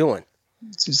hell is he doing?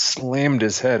 Just slammed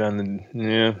his head on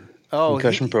the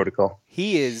concussion protocol.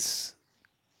 He is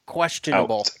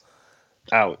questionable.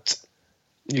 Out.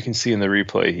 You can see in the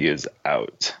replay he is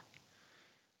out.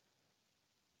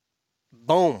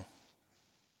 Boom.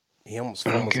 He almost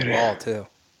fumbles the ball, too.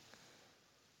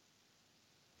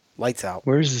 Lights out.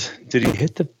 Did he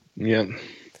hit the... Yeah.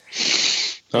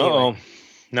 Uh-oh.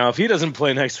 Now, if he doesn't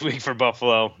play next week for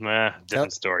Buffalo,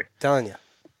 different story. Telling you.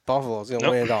 Buffalo's going to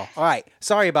win it all. All right.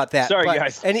 Sorry about that. Sorry,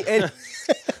 guys.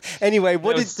 Anyway,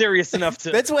 serious enough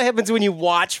to... That's what happens when you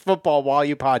watch football while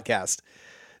you podcast.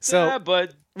 So yeah,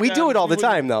 but... We do it all the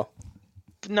time, though.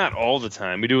 Not all the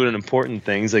time. We do it in important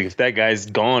things. Like, if that guy's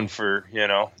gone for,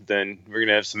 then we're going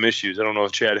to have some issues. I don't know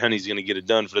if Chad Henne's going to get it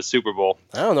done for the Super Bowl.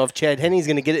 I don't know if Chad Henne's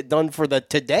going to get it done for the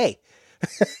today.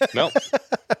 No,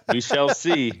 we shall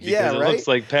see. Because it looks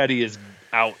like Patty is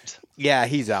out. Yeah,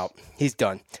 he's out. He's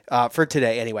done for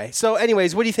today, anyway. So,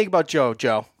 anyways, what do you think about Joe?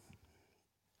 Joe,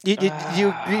 you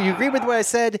agree with what I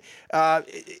said?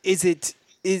 Is it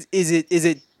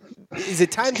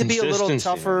time to be a little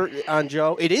tougher on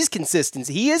Joe? It is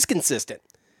consistency. He is consistent.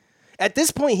 At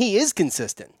this point, he is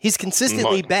consistent. He's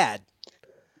consistently bad.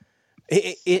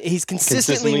 He's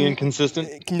consistently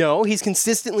inconsistent. No, he's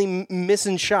consistently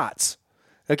missing shots.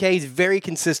 Okay, he's very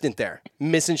consistent there,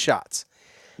 missing shots.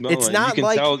 No,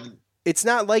 it's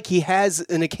not like he has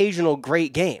an occasional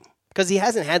great game because he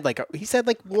hasn't had he's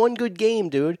had one good game,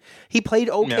 dude. He played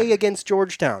okay against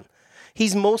Georgetown.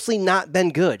 He's mostly not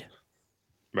been good.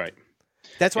 Right.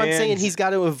 That's why I'm saying he's got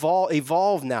to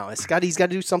evolve now. He's got to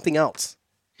do something else.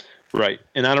 Right,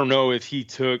 and I don't know if he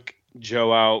took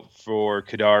Joe out for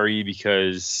Kadari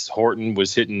because Horton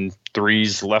was hitting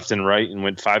threes left and right and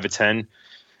went 5 of 10.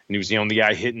 And he was the only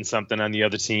guy hitting something on the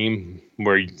other team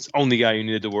where he's the only guy you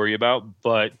needed to worry about.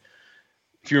 But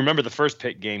if you remember the first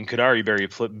Pitt game, Kadari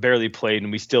barely played,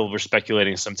 and we still were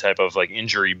speculating some type of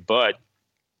injury. But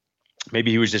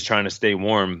maybe he was just trying to stay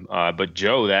warm. But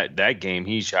Joe, that game,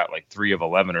 he shot 3 of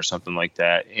 11 or something like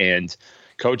that. And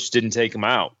coach didn't take him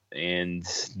out. And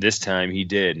this time he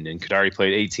did. And Kadari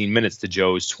played 18 minutes to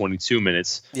Joe's 22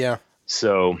 minutes. Yeah.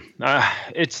 So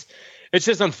it's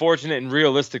just unfortunate, and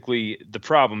realistically, the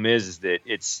problem is that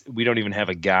we don't even have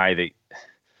a guy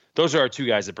those are our two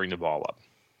guys that bring the ball up.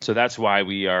 So that's why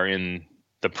we are in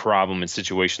the problem and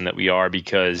situation that we are,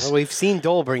 because we've seen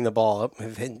Dole bring the ball up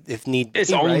if need be.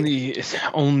 It's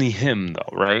only him though,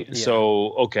 right? Yeah.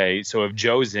 So if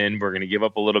Joe's in, we're going to give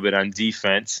up a little bit on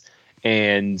defense,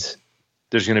 and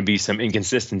there's going to be some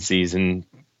inconsistencies, and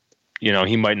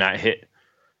he might not hit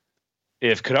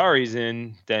if Kadari's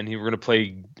in, then we're going to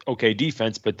play okay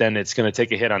defense, but then it's going to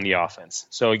take a hit on the offense.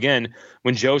 So again,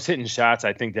 when Joe's hitting shots,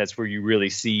 I think that's where you really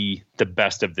see the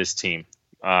best of this team.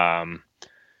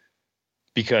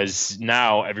 Because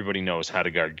now everybody knows how to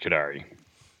guard Kadari.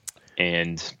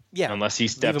 And unless he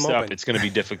steps up, it's going to be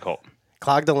difficult.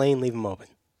 Clog the lane, leave him open.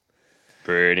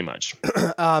 Pretty much.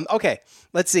 Okay,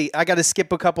 let's see. I got to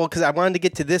skip a couple because I wanted to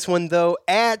get to this one, though.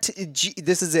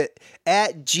 This is it.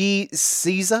 At G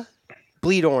Caesar,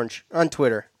 Bleed Orange on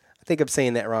Twitter. I think I'm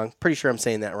saying that wrong. Pretty sure I'm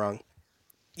saying that wrong.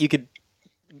 You could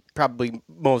probably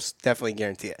most definitely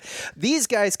guarantee it. These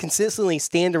guys consistently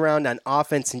stand around on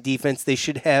offense and defense. They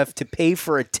should have to pay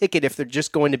for a ticket if they're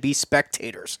just going to be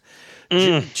spectators.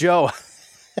 Joe,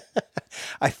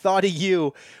 I thought of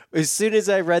you. As soon as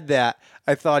I read that,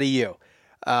 I thought of you.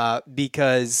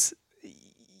 Because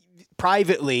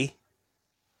privately,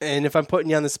 and if I'm putting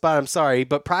you on the spot, I'm sorry,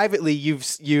 but privately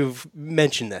you've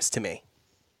mentioned this to me.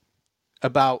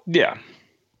 About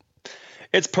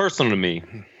it's personal to me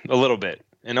a little bit,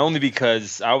 and only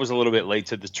because I was a little bit late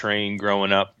to the train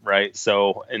growing up, right?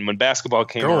 So, and when basketball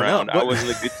came around, I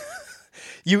wasn't a good.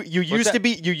 You used to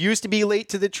be late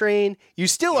to the train. You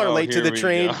still are late to the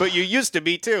train, but you used to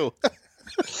be too.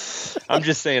 I'm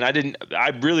just saying,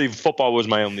 football was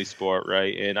my only sport,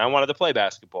 right? And I wanted to play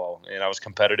basketball, and I was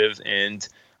competitive, and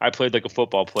I played like a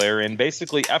football player, and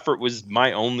basically effort was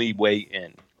my only way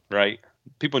in, right?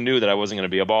 People knew that I wasn't going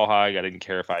to be a ball hog. I didn't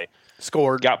care if I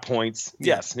got points.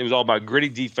 Yes, it was all about gritty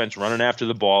defense, running after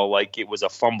the ball like it was a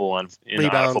fumble on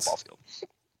a football field.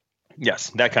 Yes,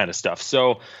 that kind of stuff.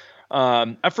 So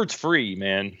effort's free,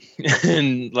 man.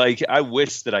 And like, I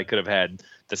wish that I could have had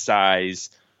the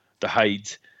size, the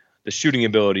height, the shooting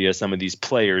ability of some of these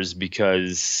players,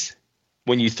 because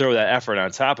when you throw that effort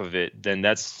on top of it, then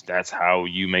that's how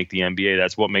you make the NBA.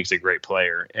 That's what makes a great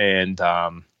player. And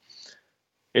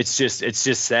it's just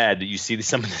sad that you see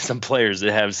some players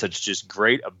that have such just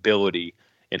great ability,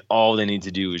 and all they need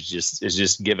to do is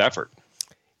just give effort.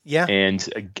 Yeah.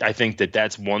 And I think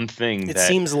that's one thing it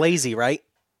seems lazy, right?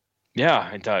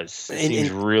 Yeah, it does. It seems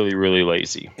really, really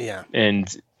lazy. Yeah. And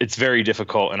it's very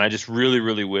difficult. And I just really,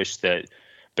 really wish that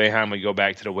Boeheim would go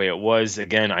back to the way it was.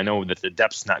 Again, I know that the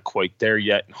depth's not quite there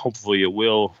yet. Hopefully it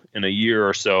will in a year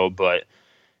or so. But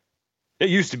it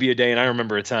used to be a day, and I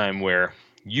remember a time where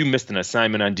you missed an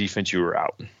assignment on defense, you were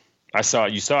out. You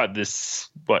saw it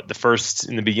the first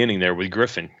in the beginning there with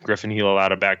Griffin. Griffin, he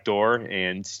allowed a back door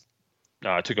and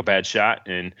took a bad shot,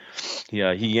 and he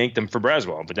yanked them for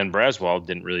Braswell. But then Braswell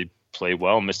didn't really play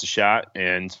well, missed a shot,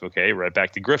 and right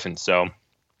back to Griffin. So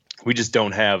we just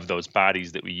don't have those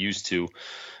bodies that we used to,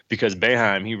 because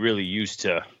Boeheim, he really used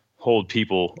to hold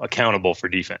people accountable for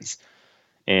defense.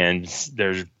 And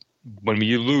when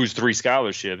you lose 3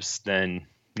 scholarships, then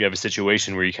you have a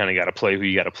situation where you kind of got to play who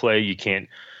you got to play. You can't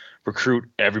recruit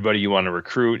everybody you want to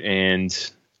recruit. And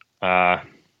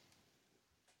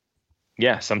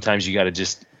sometimes you got to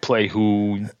just play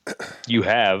who you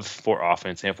have for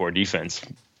offense and for defense,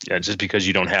 just because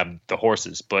you don't have the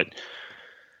horses. But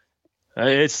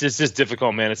it's just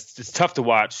difficult, man. It's tough to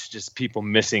watch just people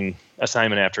missing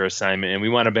assignment after assignment. And we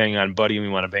want to bang on Buddy and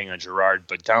we want to bang on Gerard,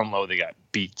 but down low they got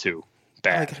beat too.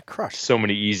 Bad. I got crushed. So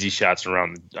many easy shots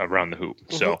around the hoop.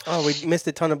 So we missed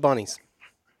a ton of bunnies.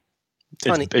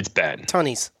 It's bad.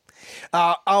 Tunnies.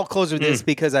 I'll close with this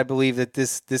because I believe that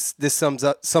this sums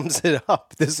it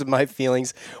up. This is my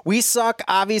feelings. We suck.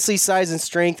 Obviously, size and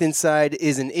strength inside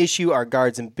is an issue. Our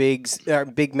guards and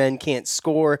big men can't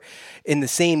score in the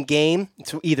same game.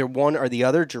 It's either one or the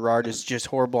other. Gerard is just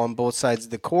horrible on both sides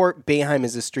of the court. Boeheim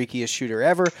is the streakiest shooter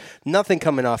ever. Nothing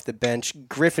coming off the bench.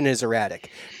 Griffin is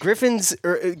erratic. Griffin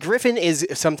is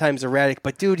sometimes erratic,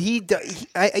 but dude, you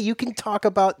can talk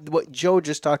about what Joe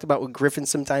just talked about with Griffin.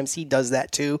 Sometimes he does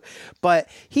that too. But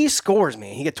he scores,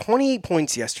 man. He got 28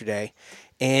 points yesterday.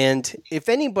 And if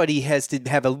anybody has to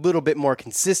have a little bit more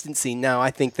consistency now,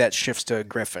 I think that shifts to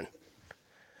Griffin.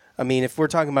 I mean, if we're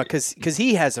talking about, because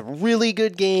he has really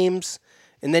good games,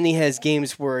 and then he has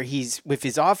games where if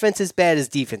his offense is bad, his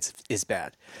defense is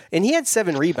bad. And he had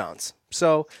 7 rebounds.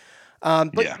 So,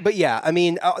 but yeah, I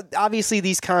mean, obviously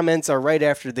these comments are right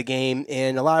after the game,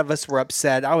 and a lot of us were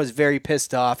upset. I was very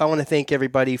pissed off. I want to thank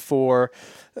everybody for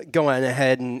going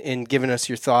ahead and giving us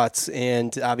your thoughts,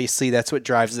 and obviously that's what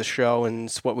drives the show, and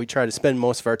it's what we try to spend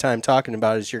most of our time talking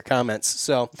about is your comments.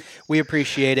 So we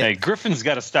appreciate it. Hey, Griffin's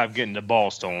got to stop getting the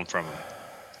ball stolen from him.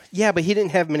 Yeah, but he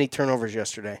didn't have many turnovers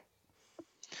yesterday.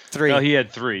 3. No, he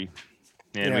had 3,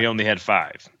 and we only had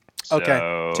 5.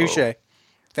 Okay, touche.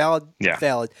 Valid. Yeah.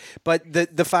 Valid. But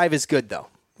the 5 is good though.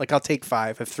 Like, I'll take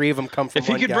 5 if 3 of them come from if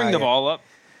he one could guy. bring the ball up.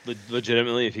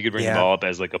 legitimately, if he could bring the ball up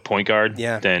as like a point guard,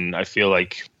 then I feel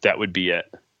like that would be it.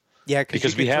 Yeah,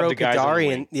 because we have the guys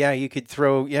Kadari, and you could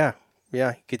throw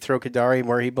Kadari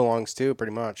where he belongs too,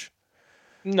 pretty much.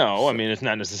 No, I mean it's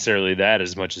not necessarily that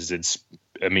as much as it's.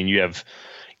 I mean you have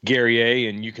Guerrier,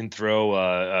 and you can throw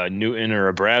a Newton or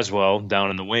a Braswell down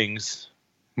in the wings,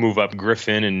 move up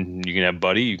Griffin, and you can have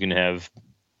Buddy. You can have.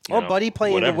 Buddy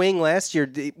playing in the wing last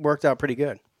year worked out pretty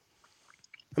good.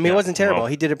 I mean, it wasn't terrible.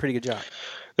 He did a pretty good job.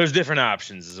 There's different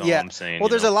options is all I'm saying. Well,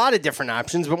 there's a lot of different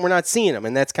options, but we're not seeing them,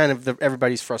 and that's kind of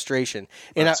everybody's frustration.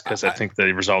 And that's because I think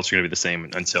the results are going to be the same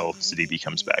until Sidibe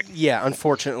comes back. Yeah,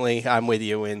 unfortunately, I'm with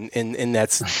you, and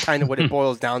that's kind of what it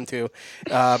boils down to.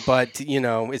 But,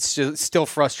 it's still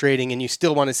frustrating, and you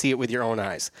still want to see it with your own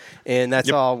eyes. And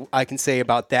that's all I can say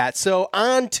about that. So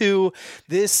on to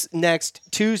this next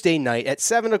Tuesday night at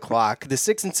 7 o'clock. The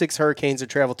 6-6 Hurricanes are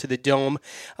travel to the Dome.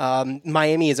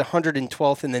 Miami is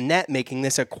 112th in the net, making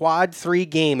this a quad 3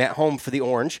 game at home for the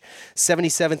Orange.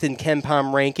 77th in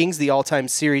KenPom rankings. The all-time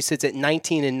series sits at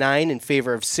 19-9 in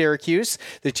favor of Syracuse.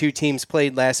 The two teams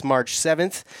played last year, March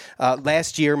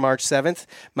 7th.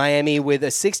 Miami with a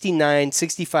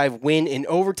 69-65 win in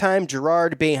overtime.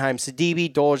 Girard, Boeheim,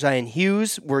 Sidibe, Dolezaj, and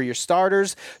Hughes were your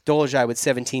starters. Dolezaj with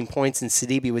 17 points and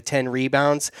Sidibe with 10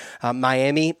 rebounds.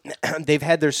 Miami, they've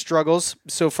had their struggles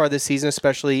so far this season,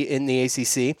 especially in the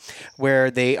ACC, where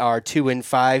they are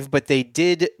 2-5, but they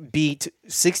did beat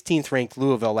 16th ranked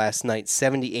Louisville last night,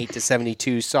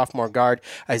 78-72. Sophomore guard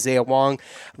Isaiah Wong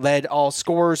led all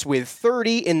scorers with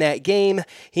 30 in that game.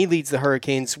 He leads the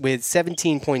Hurricanes with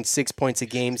 17.6 points a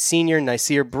game. Senior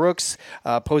Nasir Brooks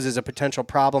poses a potential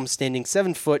problem, standing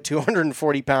 7 foot,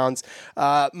 240 pounds.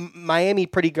 Miami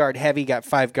pretty guard heavy, got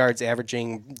 5 guards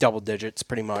averaging double digits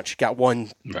pretty much. Got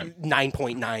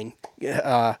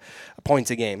 9.9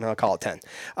 points a game. I'll call it 10.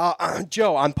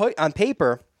 Joe, on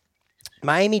paper,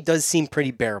 Miami does seem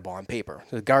pretty bearable on paper.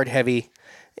 The guard heavy,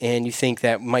 and you think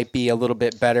that might be a little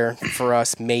bit better for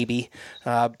us, maybe.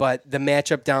 But the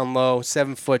matchup down low,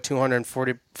 7 foot,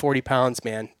 240 pounds,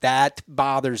 man, that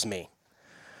bothers me.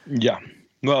 Yeah.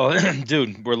 Well,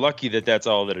 dude, we're lucky that that's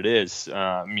all that it is.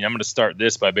 I'm going to start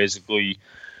this by basically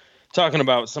talking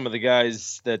about some of the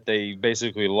guys that they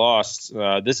basically lost.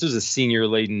 This was a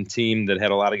senior-laden team that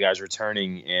had a lot of guys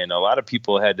returning, and a lot of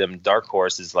people had them dark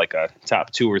horses like a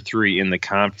top 2 or 3 in the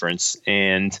conference.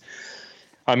 And,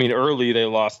 early they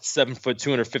lost 7 foot,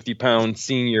 250 pound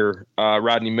senior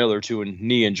Rodney Miller to a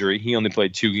knee injury. He only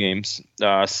played 2 games.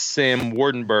 Sam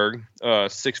Wardenberg,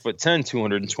 6 foot 10,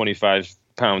 225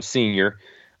 pound senior,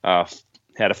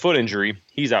 had a foot injury.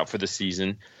 He's out for the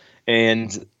season.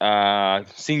 And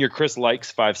senior Chris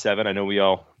Likes, 5'7". I know we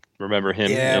all remember him.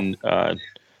 Yeah. And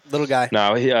little guy.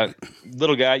 No,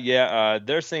 little guy. Yeah.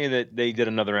 They're saying that they did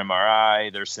another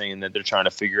MRI. They're saying that they're trying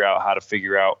to figure out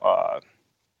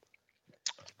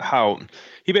how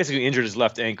he basically injured his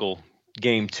left ankle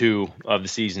game 2 of the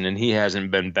season, and he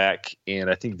hasn't been back. And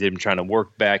I think they've been trying to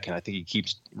work back, and I think he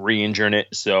keeps re-injuring it.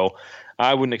 So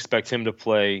I wouldn't expect him to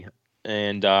play.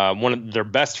 And one of their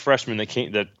best freshmen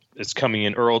that is coming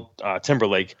in, Earl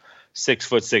Timberlake,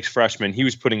 6'6" freshman. He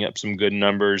was putting up some good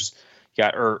numbers.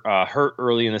 Got hurt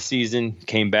early in the season,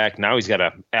 came back. Now he's got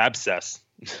an abscess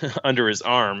under his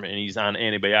arm, and he's on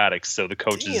antibiotics. So the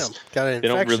coaches got an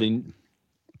infection.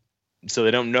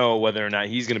 They don't know whether or not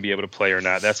he's going to be able to play or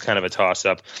not. That's kind of a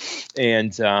toss-up.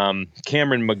 And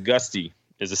Cameron McGusty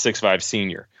is a 6'5"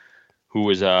 senior who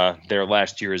was there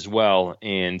last year as well,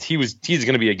 and he's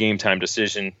going to be a game-time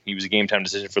decision. He was a game-time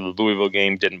decision for the Louisville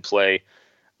game, didn't play.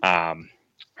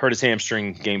 Hurt his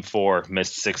hamstring game 4,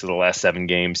 missed 6 of the last 7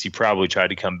 games. He probably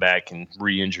tried to come back and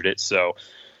re-injured it, so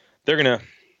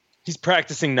he's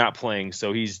practicing not playing,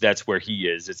 so that's where he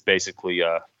is. It's basically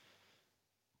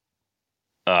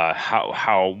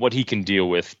what he can deal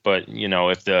with, but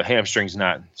if the hamstring's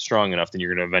not strong enough, then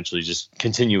you're going to eventually just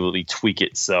continually tweak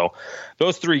it. So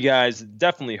those 3 guys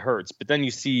definitely hurts, but then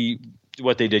you see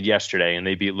what they did yesterday and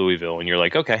they beat Louisville and you're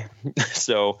like, okay.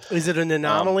 So is it an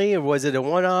anomaly or was it a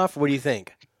one-off? What do you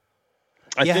think?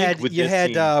 You had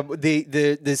the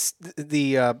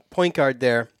point guard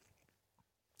there,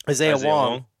 Isaiah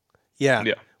Wong. Yeah.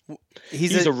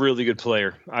 He's a really good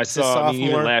player. I saw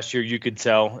even last year you could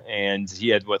tell, and he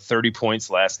had 30 points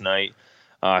last night,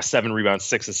 7 rebounds,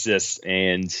 6 assists,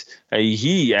 and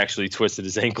he actually twisted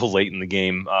his ankle late in the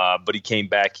game, but he came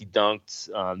back, he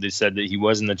dunked. They said that he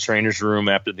was in the trainer's room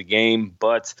after the game,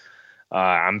 but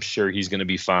I'm sure he's going to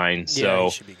be fine. Yeah, he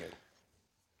should be good.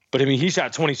 But he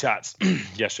shot 20 shots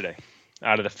yesterday.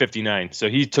 out of the 59. So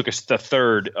he took a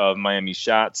third of Miami's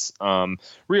shots.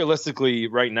 Realistically,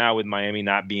 right now with Miami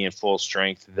not being full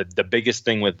strength, the biggest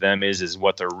thing with them is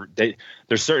what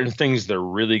there's certain things they're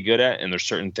really good at, and there's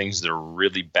certain things they're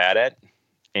really bad at,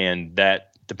 and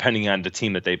that depending on the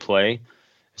team that they play,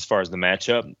 as far as the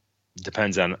matchup,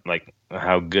 depends on like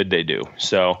how good they do.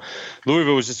 So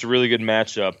Louisville was just a really good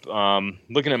matchup.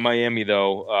 Looking at Miami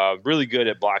though, really good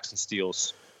at blocks and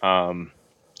steals.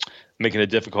 Making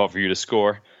it difficult for you to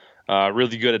score.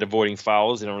 Really good at avoiding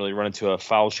fouls. They don't really run into a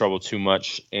foul trouble too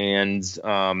much. And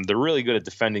they're really good at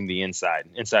defending the inside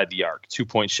the arc,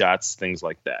 2-point shots, things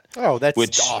like that. Oh,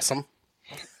 that's awesome.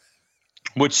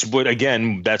 Which would,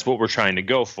 again, that's what we're trying to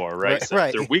go for, right? So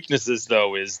right. Their weaknesses,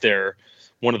 though, is they're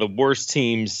one of the worst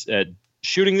teams at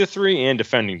shooting the three and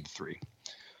defending the three.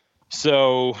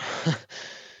 So...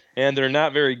 And they're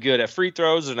not very good at free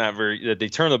throws. They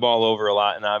turn the ball over a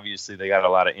lot, and obviously they got a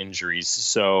lot of injuries.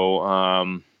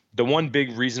 So the one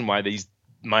big reason why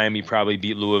Miami probably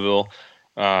beat Louisville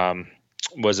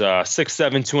was a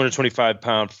 6'7",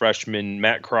 225-pound freshman,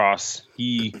 Matt Cross.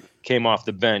 He came off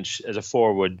the bench as a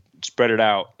forward, spread it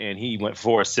out, and he went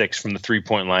 4-6 from the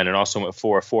three-point line and also went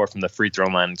 4-4 from the free throw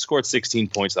line and scored 16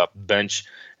 points off the bench.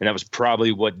 And that was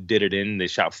probably what did it in. They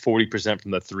shot 40%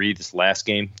 from the three this last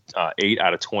game, 8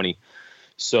 out of 20.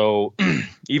 So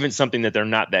even something that they're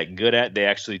not that good at, they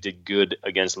actually did good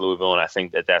against Louisville, and I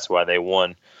think that's why they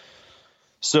won.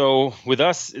 So with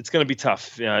us, it's going to be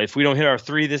tough. If we don't hit our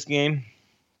three this game,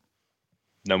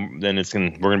 then we're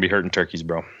going to be hurting turkeys,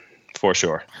 bro, for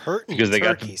sure. Hurting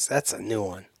turkeys? That's a new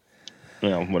one.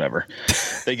 Whatever.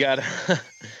 They got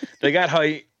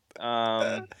height.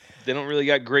 They don't really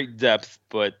got great depth,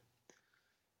 but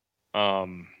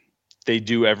they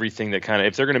do everything that kind of,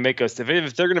 if they're going to make us, if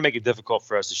they're going to make it difficult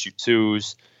for us to shoot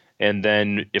twos, and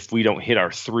then if we don't hit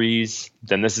our threes,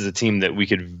 then this is a team that we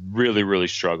could really, really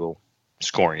struggle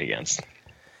scoring against.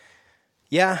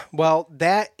 Yeah, well,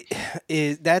 that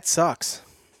sucks.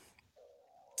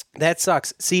 That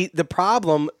sucks. See, the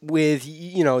problem with,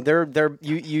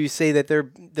 you say that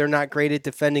they're not great at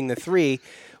defending the three.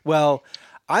 Well,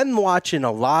 I'm watching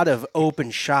a lot of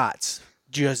open shots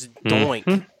just doink.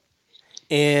 Mm-hmm.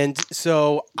 And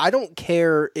so I don't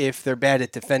care if they're bad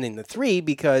at defending the three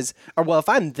if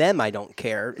I'm them, I don't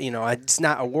care. It's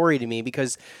not a worry to me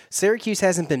because Syracuse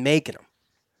hasn't been making them.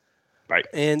 Right.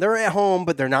 And they're at home,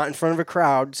 but they're not in front of a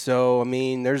crowd. So,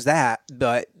 there's that.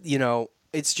 But,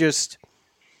 it's just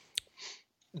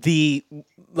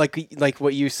like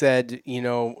what you said,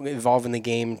 involving the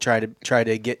game, try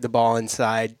to get the ball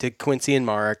inside to Quincy and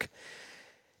Mark.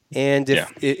 And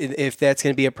if that's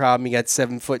going to be a problem, you got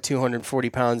 7 foot, 240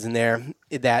 pounds in there.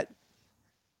 That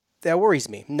worries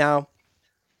me. Now,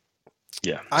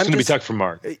 yeah, it's going to be tough for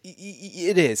Mark.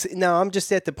 It is. Now, I'm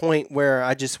just at the point where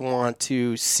I just want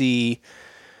to see.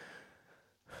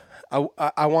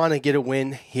 I want to get a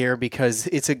win here because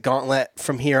it's a gauntlet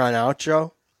from here on out,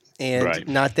 Joe. And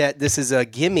not that this is a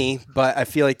gimme, but I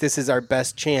feel like this is our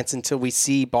best chance until we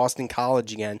see Boston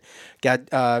College again. Got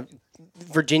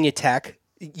Virginia Tech,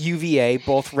 UVA,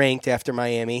 both ranked after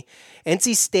Miami.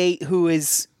 NC State, who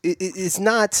is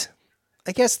not,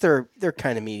 I guess they're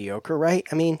kind of mediocre, right?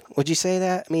 Would you say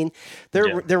that?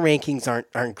 Their rankings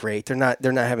aren't great. They're not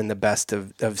having the best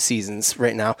of seasons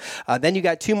right now. Then you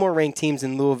got two more ranked teams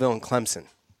in Louisville and Clemson,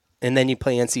 and then you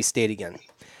play NC State again.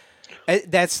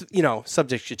 That's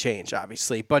subject to change,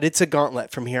 obviously, but it's a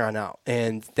gauntlet from here on out,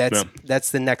 and that's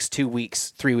the next 3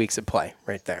 weeks of play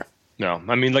right there. No,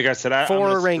 like I said,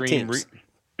 four ranked teams.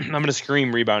 I'm going to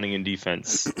scream rebounding and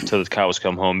defense until the cows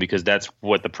come home because that's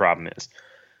what the problem is.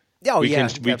 Oh, we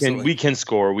can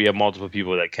score. We have multiple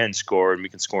people that can score, and we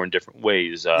can score in different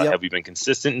ways. Have we been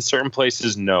consistent in certain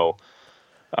places? No.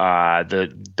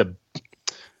 The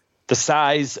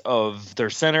size of their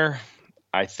center,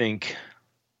 I think,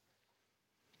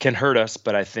 can hurt us,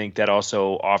 but I think that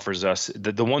also offers us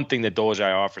the one thing that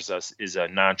Dolezaj offers us is a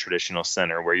non-traditional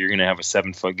center where you're going to have a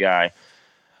 7-foot guy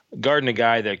guarding a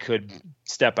guy that could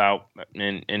step out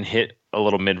and hit a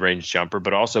little mid-range jumper,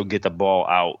 but also get the ball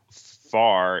out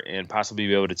far and possibly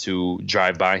be able to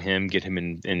drive by him, get him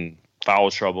in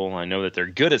foul trouble. I know that they're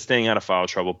good at staying out of foul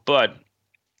trouble, but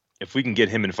if we can get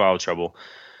him in foul trouble,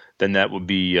 then that would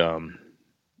be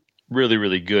really,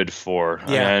 really good for.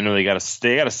 Yeah. I know they got a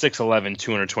 6'11",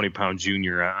 220-pound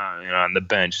junior on the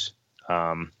bench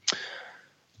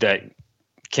that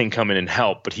can come in and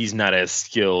help, but he's not as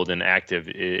skilled and active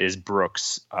as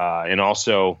Brooks. And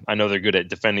also, I know they're good at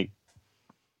defending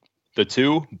the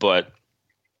two, but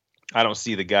I don't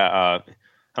see the guy.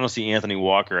 I don't see Anthony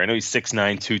Walker. I know he's 6'9",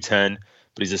 210,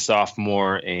 but he's a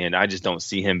sophomore, and I just don't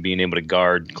see him being able to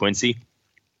guard Quincy.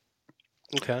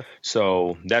 Okay.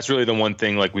 So that's really the one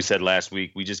thing, like we said last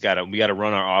week, we gotta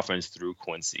run our offense through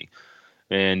Quincy,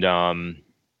 and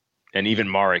even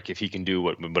Marek, if he can do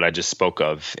what I just spoke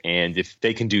of, and if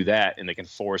they can do that and they can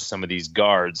force some of these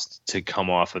guards to come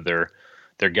off of their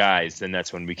guys, then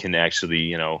that's when we can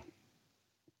actually,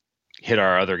 hit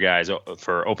our other guys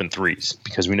for open threes,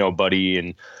 because we know Buddy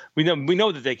and we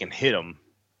know that they can hit them,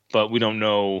 but we don't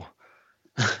know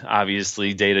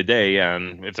obviously day to day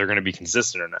on if they're going to be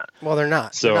consistent or not. Well, they're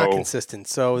not. So, they're not consistent.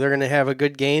 So they're going to have a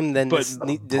good game. Then,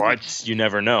 but you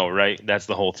never know, right? That's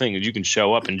the whole thing. You can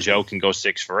show up and Joe can go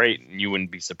 6 for 8, and you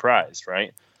wouldn't be surprised,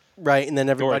 right? Right, and then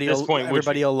everybody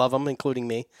will love them, including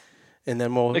me. And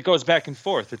then it goes back and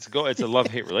forth. It's a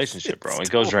love-hate relationship, bro. It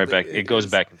goes right back. It goes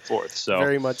back and forth. So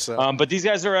very much so. But these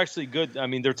guys are actually good. I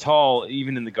mean, they're tall,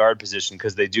 even in the guard position,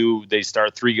 because they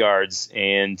start 3 guards,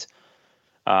 and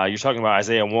you're talking about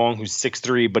Isaiah Wong, who's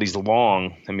 6'3", but he's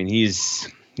long. I mean,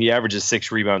 he averages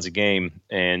 6 rebounds a game,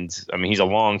 and I mean he's a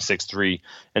long 6'3",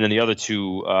 and then the other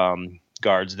 2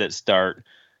 guards that start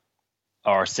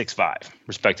are 6'5",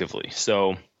 respectively.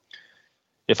 So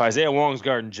if Isaiah Wong's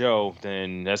guarding Joe,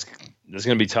 then that's going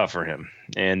to be tough for him.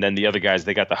 And then the other guys,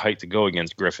 they got the height to go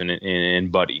against Griffin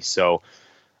and Buddy. So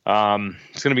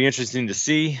it's going to be interesting to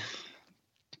see.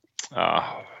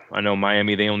 I know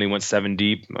Miami, they only went 7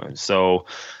 deep. So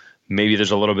maybe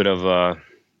there's a little bit of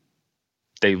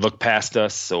they look past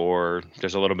us, or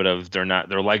there's a little bit of their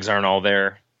legs aren't all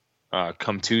there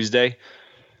come Tuesday.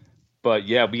 But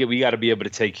yeah, we got to be able to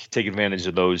take advantage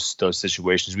of those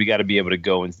situations. We got to be able to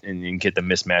go and get the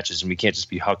mismatches, and we can't just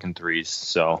be hucking threes.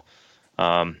 So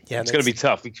it's going to be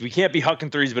tough. We can't be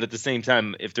hucking threes, but at the same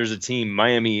time, if there's a team,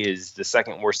 Miami is the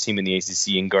second worst team in the ACC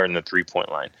in guarding the 3-point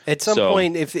line. At some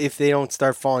point, if they don't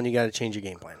start falling, you got to change your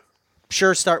game plan.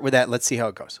 Sure, start with that. Let's see how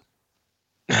it goes.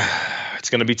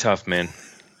 It's going to be tough, man.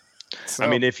 So, I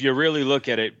mean, if you really look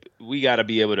at it, we got to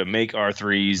be able to make our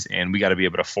threes, and we got to be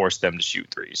able to force them to shoot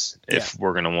threes if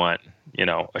we're going to want,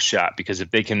 a shot. Because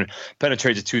if they can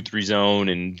penetrate the 2-3 zone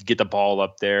and get the ball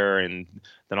up there, and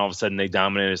then all of a sudden they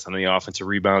dominate us on the offensive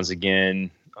rebounds again,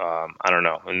 I don't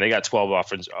know. And they got 12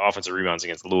 offensive rebounds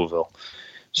against Louisville.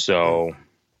 So,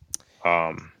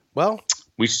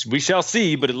 we shall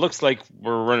see. But it looks like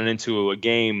we're running into a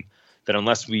game that,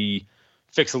 unless we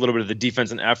fix a little bit of the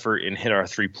defense and effort and hit our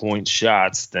 3-point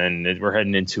shots, then we're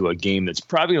heading into a game that's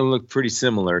probably going to look pretty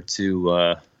similar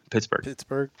to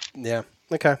Pittsburgh. Yeah.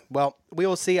 Okay. Well, we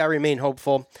will see. I remain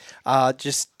hopeful. We'll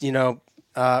just,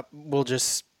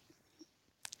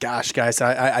 gosh, guys,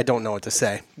 I don't know what to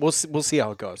say. We'll see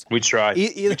how it goes. We try.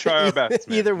 We try our best.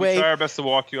 Man. Either way, we try our best to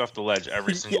walk you off the ledge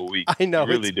every single week. I know.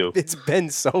 We really do. It's been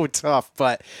so tough,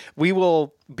 but we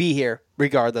will be here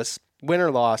regardless, win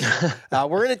or loss.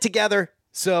 We're in it together.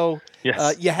 So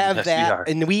yes. You have that,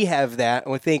 and we have that.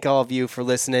 And we thank all of you for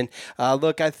listening.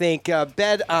 Look, I thank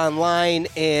Bet Online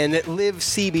and Live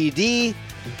CBD.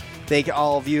 Thank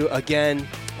all of you again.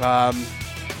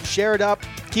 Share it up.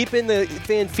 Keep in the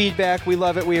fan feedback. We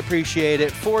love it. We appreciate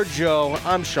it. For Joe,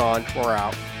 I'm Sean. We're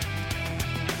out.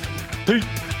 Peace.